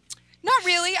 Not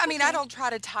really. I mean, I don't try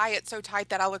to tie it so tight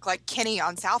that I look like Kenny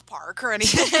on South Park or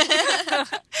anything.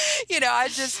 I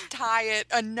just tie it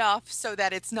enough so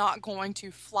that it's not going to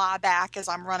fly back as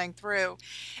I'm running through.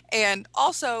 And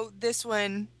also, this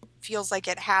one feels like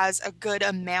it has a good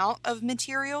amount of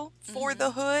material for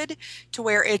the hood to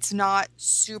where it's not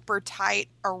super tight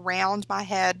around my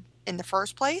head in the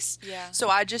first place. Yeah. So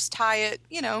I just tie it,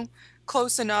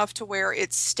 close enough to where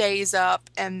it stays up,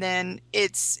 and then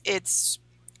it's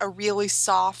a really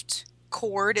soft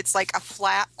cord. It's like a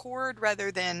flat cord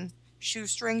rather than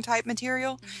shoestring type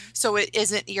material. So it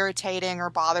isn't irritating or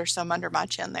bothersome under my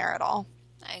chin there at all.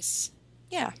 Nice.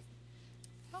 Yeah.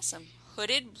 Awesome.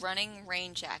 Hooded running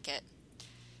rain jacket.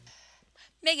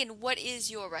 Megan, what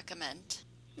is your recommend?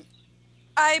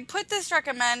 I put this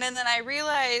recommend and then I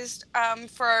realized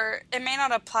it may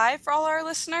not apply for all our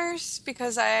listeners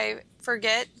because I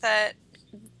forget that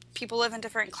people live in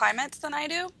different climates than I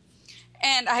do.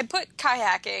 And I put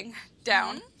kayaking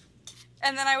down.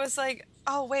 And then I was like,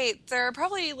 Oh, wait, there are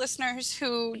probably listeners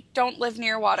who don't live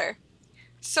near water.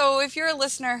 So if you're a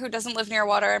listener who doesn't live near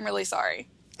water, I'm really sorry.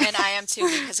 And I am too,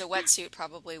 because a wetsuit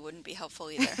probably wouldn't be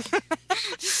helpful either.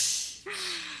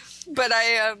 But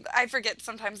I forget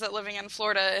sometimes that living in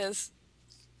Florida is,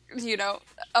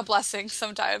 a blessing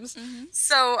sometimes. Mm-hmm.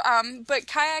 So, but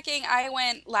kayaking, I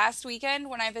went last weekend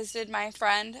when I visited my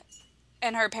friend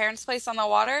and her parents' place on the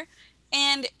water,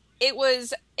 and it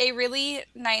was a really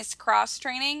nice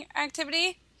cross-training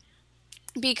activity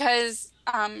because,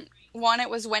 one, it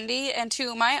was windy, and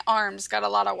two, my arms got a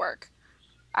lot of work.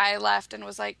 I left and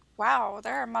was like, wow,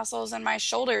 there are muscles in my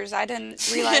shoulders I didn't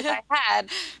realize I had.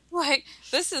 Like,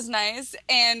 this is nice.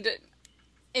 And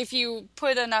if you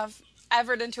put enough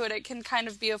effort into it, it can kind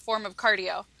of be a form of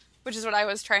cardio, which is what I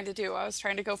was trying to do. I was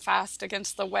trying to go fast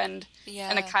against the wind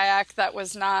in a kayak that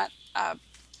was not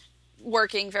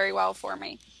working very well for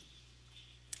me.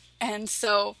 And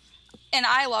so, and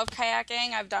I love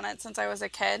kayaking. I've done it since I was a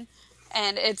kid,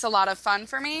 and it's a lot of fun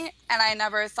for me. And I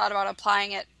never thought about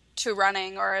applying it to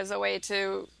running or as a way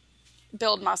to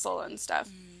build muscle and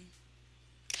stuff.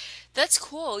 That's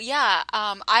cool. Yeah.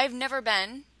 I've never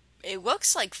been. It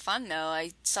looks like fun though.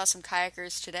 I saw some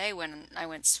kayakers today when I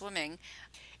went swimming.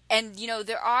 And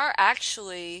there are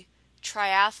actually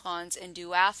triathlons and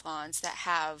duathlons that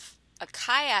have a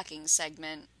kayaking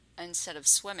segment instead of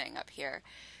swimming up here.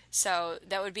 So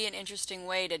that would be an interesting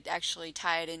way to actually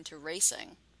tie it into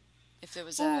racing if there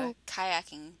was a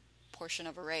kayaking portion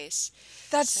of a race.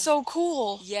 That's so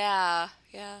cool. Yeah.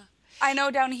 I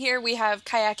know down here we have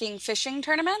kayaking fishing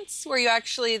tournaments where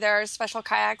there are special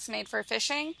kayaks made for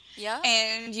fishing. Yeah.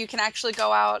 And you can actually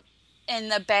go out in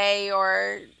the bay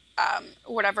or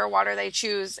whatever water they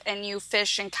choose, and you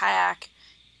fish and kayak,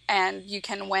 and you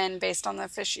can win based on the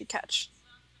fish you catch.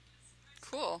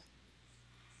 Cool.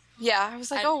 Yeah, I was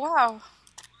like, oh, wow.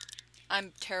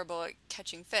 I'm terrible at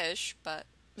catching fish, but...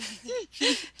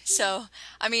 So,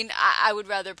 I mean, I would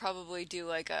rather probably do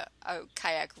like a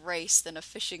kayak race than a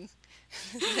fishing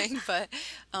thing, but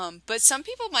some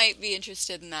people might be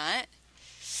interested in that.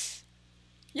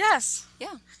 Yes.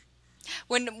 Yeah.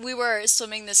 When we were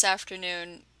swimming this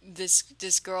afternoon,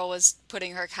 this girl was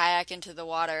putting her kayak into the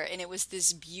water, and it was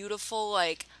this beautiful,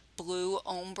 like, blue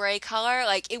ombre color.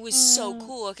 Like, it was so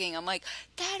cool looking. I'm like,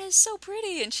 that is so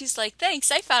pretty. And she's like,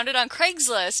 thanks, I found it on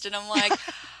Craigslist. And I'm like...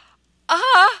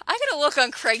 I gotta look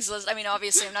on Craigslist. I mean,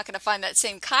 obviously, I'm not gonna find that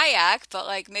same kayak, but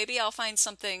like maybe I'll find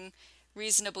something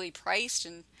reasonably priced.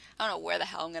 And I don't know where the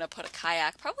hell I'm gonna put a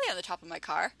kayak. Probably on the top of my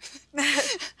car.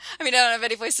 I mean, I don't have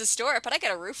any place to store it, but I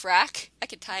got a roof rack. I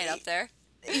could tie it up there.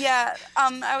 Yeah.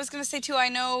 I was gonna say too. I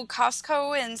know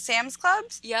Costco and Sam's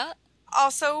Clubs. Yeah.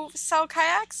 Also sell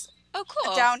kayaks. Oh,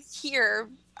 cool. Down here,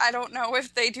 I don't know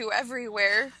if they do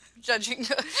everywhere. Judging,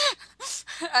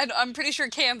 I'm pretty sure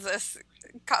Kansas.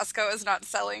 Costco is not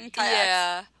selling kayaks.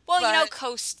 Yeah. Well,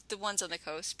 coast, the ones on the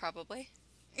coast, probably.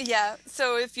 Yeah.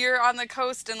 So if you're on the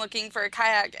coast and looking for a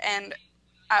kayak and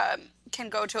can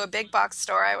go to a big box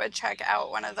store, I would check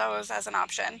out one of those as an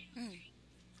option.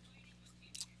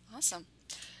 Awesome.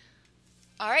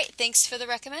 All right. Thanks for the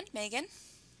recommend, Megan.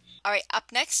 All right.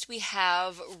 Up next, we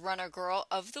have Runner Girl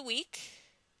of the Week.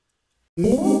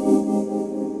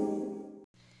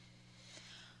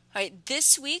 All right,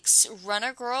 this week's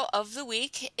Runner Girl of the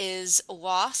Week is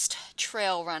Lost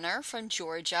Trail Runner from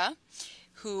Georgia,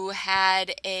 who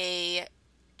had a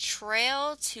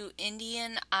Trail to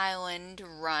Indian Island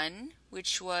run,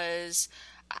 which was,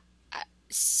 I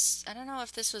don't know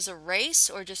if this was a race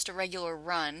or just a regular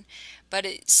run, but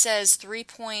it says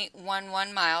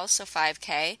 3.11 miles, so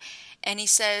 5K, and he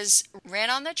says, ran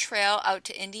on the trail out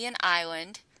to Indian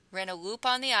Island, ran a loop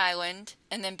on the island,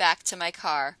 and then back to my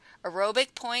car.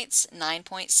 Aerobic points,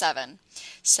 9.7.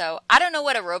 So I don't know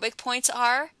what aerobic points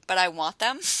are, but I want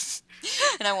them.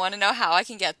 And I want to know how I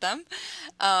can get them.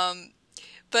 But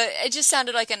it just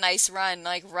sounded like a nice run,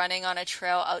 like running on a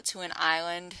trail out to an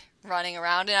island, running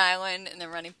around an island, and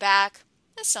then running back.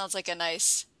 That sounds like a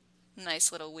nice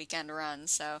little weekend run.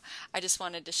 So I just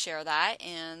wanted to share that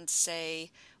and say,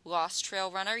 Lost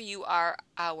Trail Runner, you are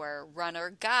our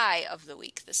runner guy of the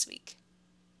week this week.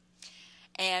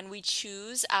 And we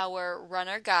choose our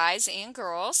runner guys and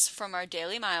girls from our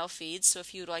Daily Mile feed. So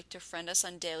if you'd like to friend us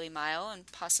on Daily Mile and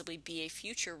possibly be a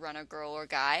future runner girl or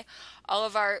guy, all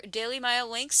of our Daily Mile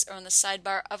links are on the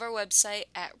sidebar of our website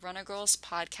at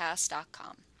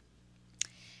runnergirlspodcast.com.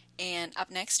 And up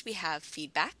next we have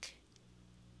feedback.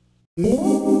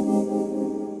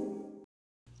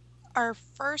 Our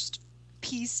first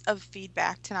piece of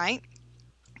feedback tonight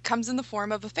comes in the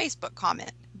form of a Facebook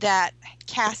comment that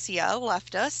Cassia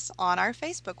left us on our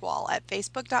Facebook wall at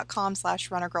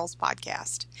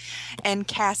facebook.com/runnergirlspodcast. And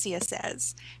Cassia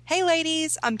says, "Hey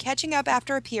ladies, I'm catching up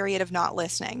after a period of not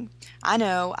listening. I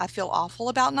know, I feel awful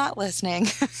about not listening,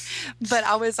 but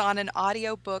I was on an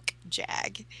audiobook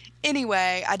jag.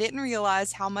 Anyway, I didn't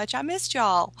realize how much I missed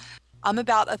y'all. I'm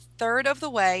about a third of the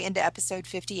way into episode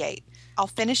 58. I'll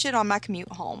finish it on my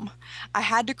commute home. I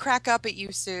had to crack up at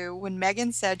you, Sue, when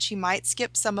Megan said she might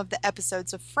skip some of the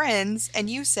episodes of Friends, and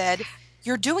you said,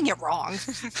 'You're doing it wrong.'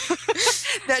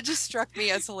 That just struck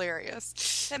me as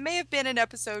hilarious. That may have been in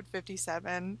episode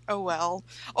 57. Oh well.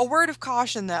 A word of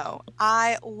caution, though.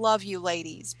 I love you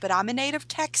ladies, but I'm a native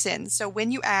Texan, so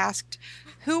when you asked,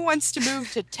 'Who wants to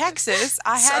move to Texas?'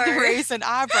 I had to raise an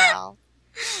eyebrow.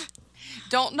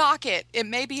 Don't knock it. It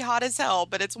may be hot as hell,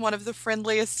 but it's one of the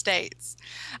friendliest states.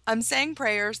 I'm saying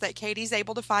prayers that Katie's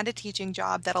able to find a teaching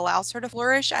job that allows her to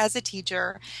flourish as a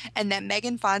teacher, and that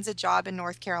Megan finds a job in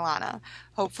North Carolina.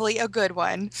 Hopefully a good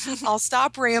one. I'll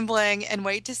stop rambling and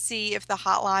wait to see if the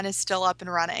hotline is still up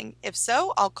and running. If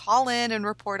so, I'll call in and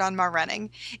report on my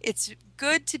running. It's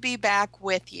good to be back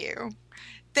with you."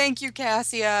 Thank you,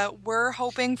 Cassia. We're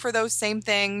hoping for those same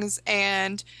things,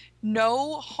 and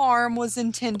no harm was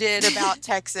intended about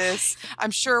Texas.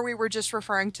 I'm sure we were just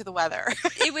referring to the weather.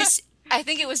 I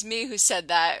think it was me who said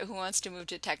that, who wants to move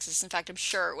to Texas. In fact, I'm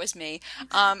sure it was me.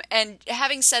 And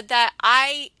having said that,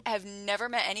 I have never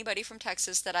met anybody from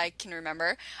Texas that I can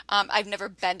remember. I've never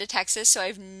been to Texas, so I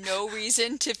have no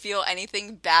reason to feel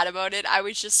anything bad about it. I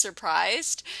was just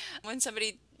surprised when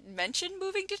somebody mentioned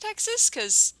moving to Texas,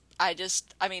 because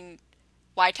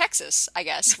why Texas, I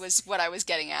guess, was what I was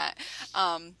getting at.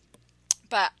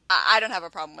 But I don't have a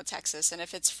problem with Texas, and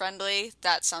if it's friendly,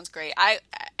 that sounds great.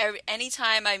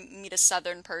 Anytime I meet a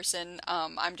Southern person,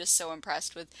 I'm just so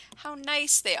impressed with how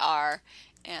nice they are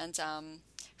and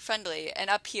friendly. And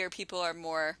up here, people are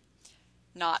more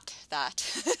not that.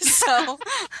 so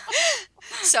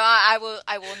I will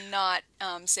not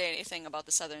say anything about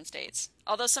the Southern states.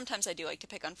 Although sometimes I do like to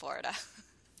pick on Florida.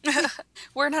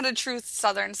 We're not a true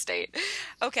Southern state.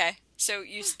 Okay, so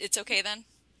it's okay then?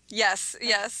 Yes.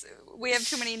 We have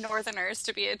too many Northerners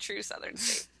to be a true Southern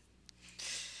state.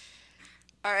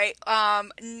 All right.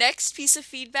 Next piece of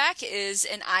feedback is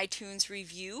an iTunes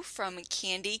review from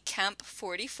Candy Kemp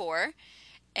 44.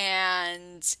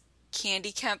 And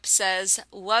Candy Kemp says,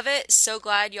 "Love it. So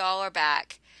glad y'all are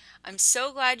back. I'm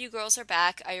so glad you girls are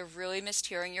back. I have really missed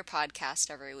hearing your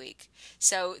podcast every week."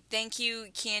 So thank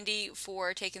you, Candy,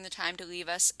 for taking the time to leave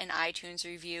us an iTunes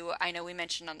review. I know we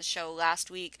mentioned on the show last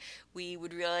week, we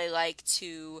would really like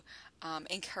to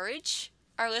encourage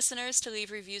our listeners to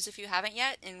leave reviews if you haven't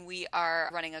yet, and we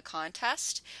are running a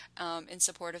contest in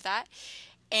support of that.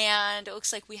 And it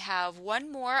looks like we have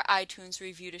one more iTunes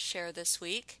review to share this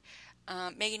week.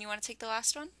 Megan, you want to take the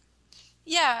last one?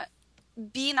 Yeah.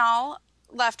 Beanall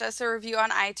left us a review on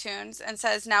iTunes and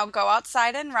says, "Now go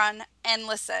outside and run and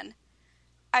listen.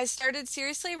 I started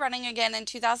seriously running again in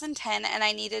 2010, and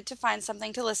I needed to find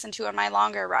something to listen to on my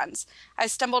longer runs. I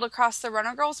stumbled across the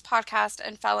Runner Girls podcast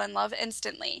and fell in love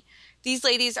instantly. These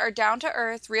ladies are down to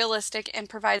earth, realistic, and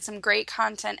provide some great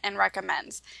content and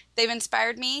recommends. They've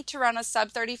inspired me to run a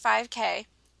sub 35K,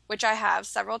 which I have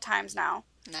several times now."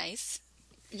 Nice.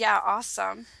 Yeah,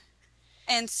 awesome.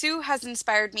 "And Sue has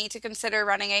inspired me to consider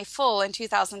running a full in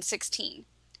 2016.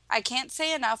 I can't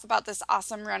say enough about this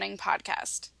awesome running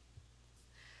podcast."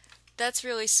 That's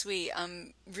really sweet.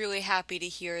 I'm really happy to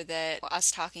hear that us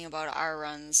talking about our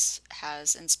runs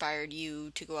has inspired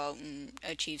you to go out and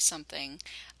achieve something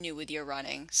new with your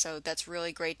running. So that's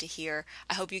really great to hear.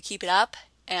 I hope you keep it up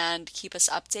and keep us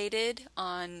updated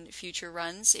on future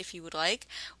runs if you would like.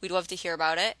 We'd love to hear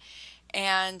about it.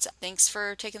 And thanks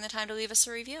for taking the time to leave us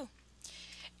a review.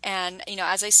 And,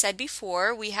 as I said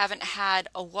before, we haven't had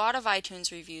a lot of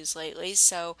iTunes reviews lately,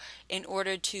 so in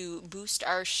order to boost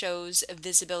our show's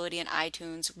visibility in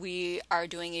iTunes, we are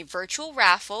doing a virtual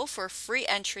raffle for free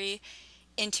entry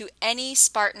into any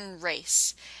Spartan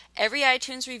race. Every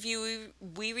iTunes review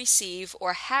we receive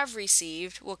or have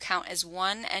received will count as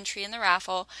one entry in the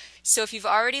raffle, so if you've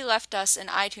already left us an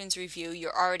iTunes review,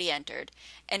 you're already entered.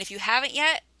 And if you haven't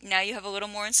yet, now you have a little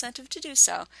more incentive to do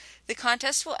so. The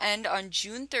contest will end on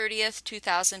June 30th,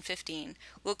 2015.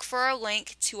 Look for a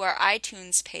link to our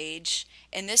iTunes page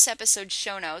in this episode's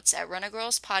show notes at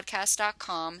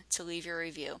runnergirlspodcast.com to leave your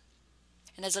review.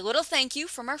 And as a little thank you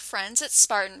from our friends at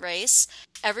Spartan Race,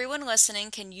 everyone listening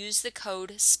can use the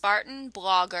code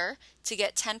SpartanBlogger to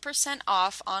get 10%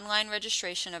 off online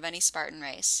registration of any Spartan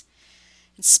race.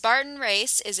 And Spartan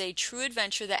Race is a true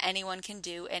adventure that anyone can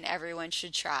do and everyone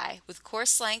should try, with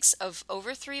course lengths of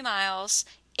over 3 miles,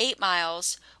 8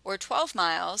 miles, or 12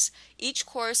 miles, each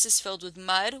course is filled with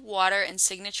mud, water, and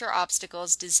signature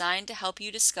obstacles designed to help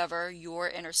you discover your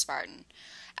inner Spartan.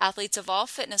 Athletes of all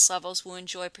fitness levels will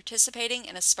enjoy participating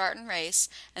in a Spartan race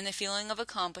and the feeling of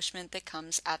accomplishment that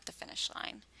comes at the finish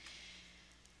line.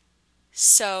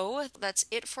 So that's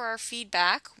it for our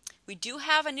feedback. We do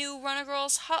have a new Runner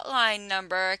Girls hotline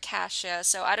number, Kasia.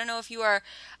 So I don't know if you are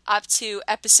up to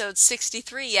episode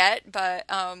 63 yet, but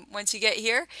once you get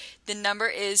here, the number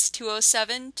is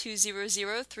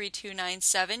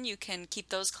 207-200-3297. You can keep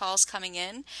those calls coming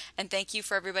in. And thank you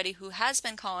for everybody who has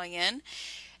been calling in.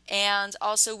 And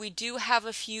also, we do have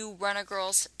a few Runner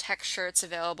Girls tech shirts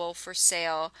available for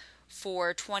sale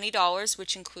for $20,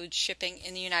 which includes shipping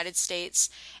in the United States.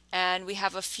 And we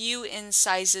have a few in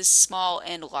sizes small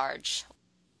and large.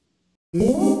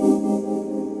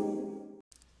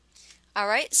 All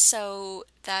right, so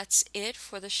that's it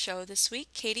for the show this week.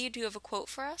 Katie, do you have a quote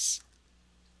for us?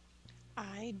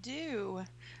 I do.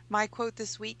 My quote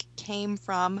this week came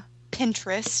from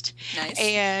Pinterest. Nice.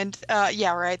 And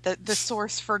the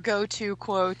source for go-to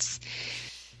quotes.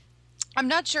 I'm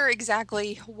not sure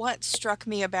exactly what struck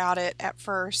me about it at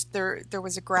first. There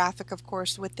was a graphic, of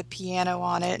course, with the piano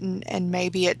on it, and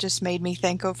maybe it just made me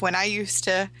think of when I used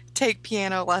to take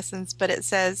piano lessons, but it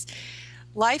says,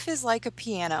 "Life is like a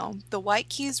piano. The white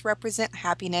keys represent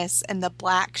happiness and the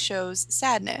black shows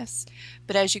sadness.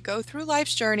 But as you go through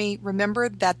life's journey, remember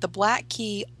that the black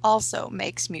key also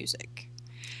makes music."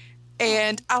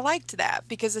 And I liked that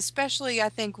because especially I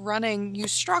think running, you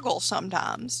struggle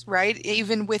sometimes, right?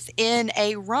 Even within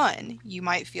a run, you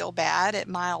might feel bad at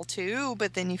mile 2,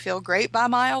 but then you feel great by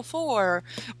mile 4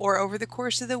 or over the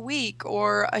course of the week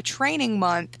or a training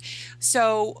month.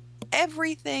 So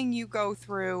everything you go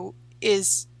through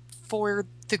is for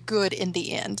the good in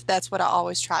the end. That's what I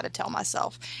always try to tell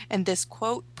myself. And this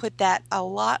quote put that a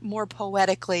lot more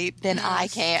poetically than I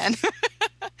can.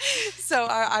 So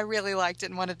I really liked it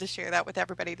and wanted to share that with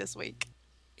everybody this week.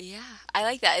 Yeah, I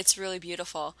like that. It's really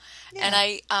beautiful. Yeah. And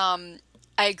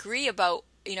I agree about,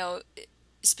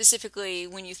 specifically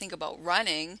when you think about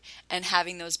running and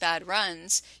having those bad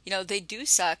runs, they do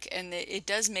suck, and it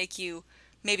does make you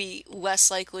maybe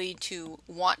less likely to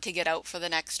want to get out for the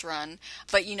next run,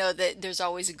 but that there's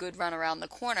always a good run around the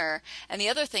corner. And the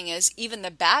other thing is, even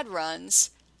the bad runs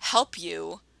help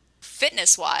you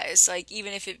fitness-wise. Like,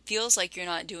 even if it feels like you're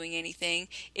not doing anything,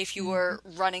 if you were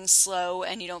running slow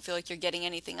and you don't feel like you're getting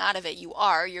anything out of it,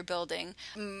 you're building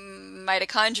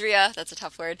mitochondria, that's a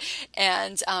tough word,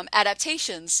 and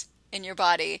adaptations in your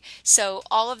body. So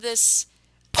all of these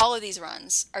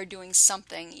runs are doing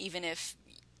something, even if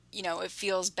it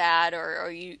feels bad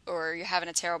or you're having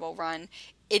a terrible run.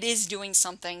 It is doing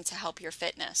something to help your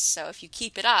fitness. So if you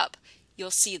keep it up, you'll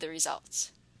see the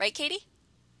results. Right, Katie?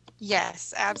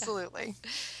 Yes, absolutely.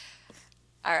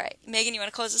 All right. Megan, you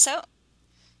want to close this out?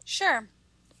 Sure.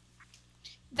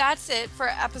 That's it for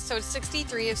episode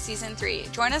 63 of season 3.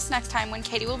 Join us next time when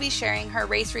Katie will be sharing her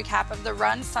race recap of the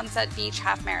Run Sunset Beach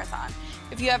Half Marathon.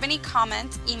 If you have any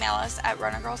comments, email us at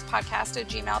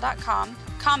runnergirlspodcast@gmail.com,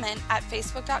 comment at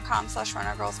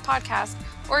facebook.com/runnergirlspodcast,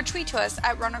 or tweet to us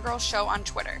at runnergirlshow on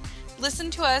Twitter. Listen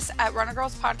to us at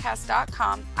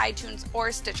runnergirlspodcast.com, iTunes,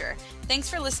 or Stitcher. Thanks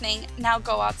for listening. Now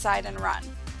go outside and run.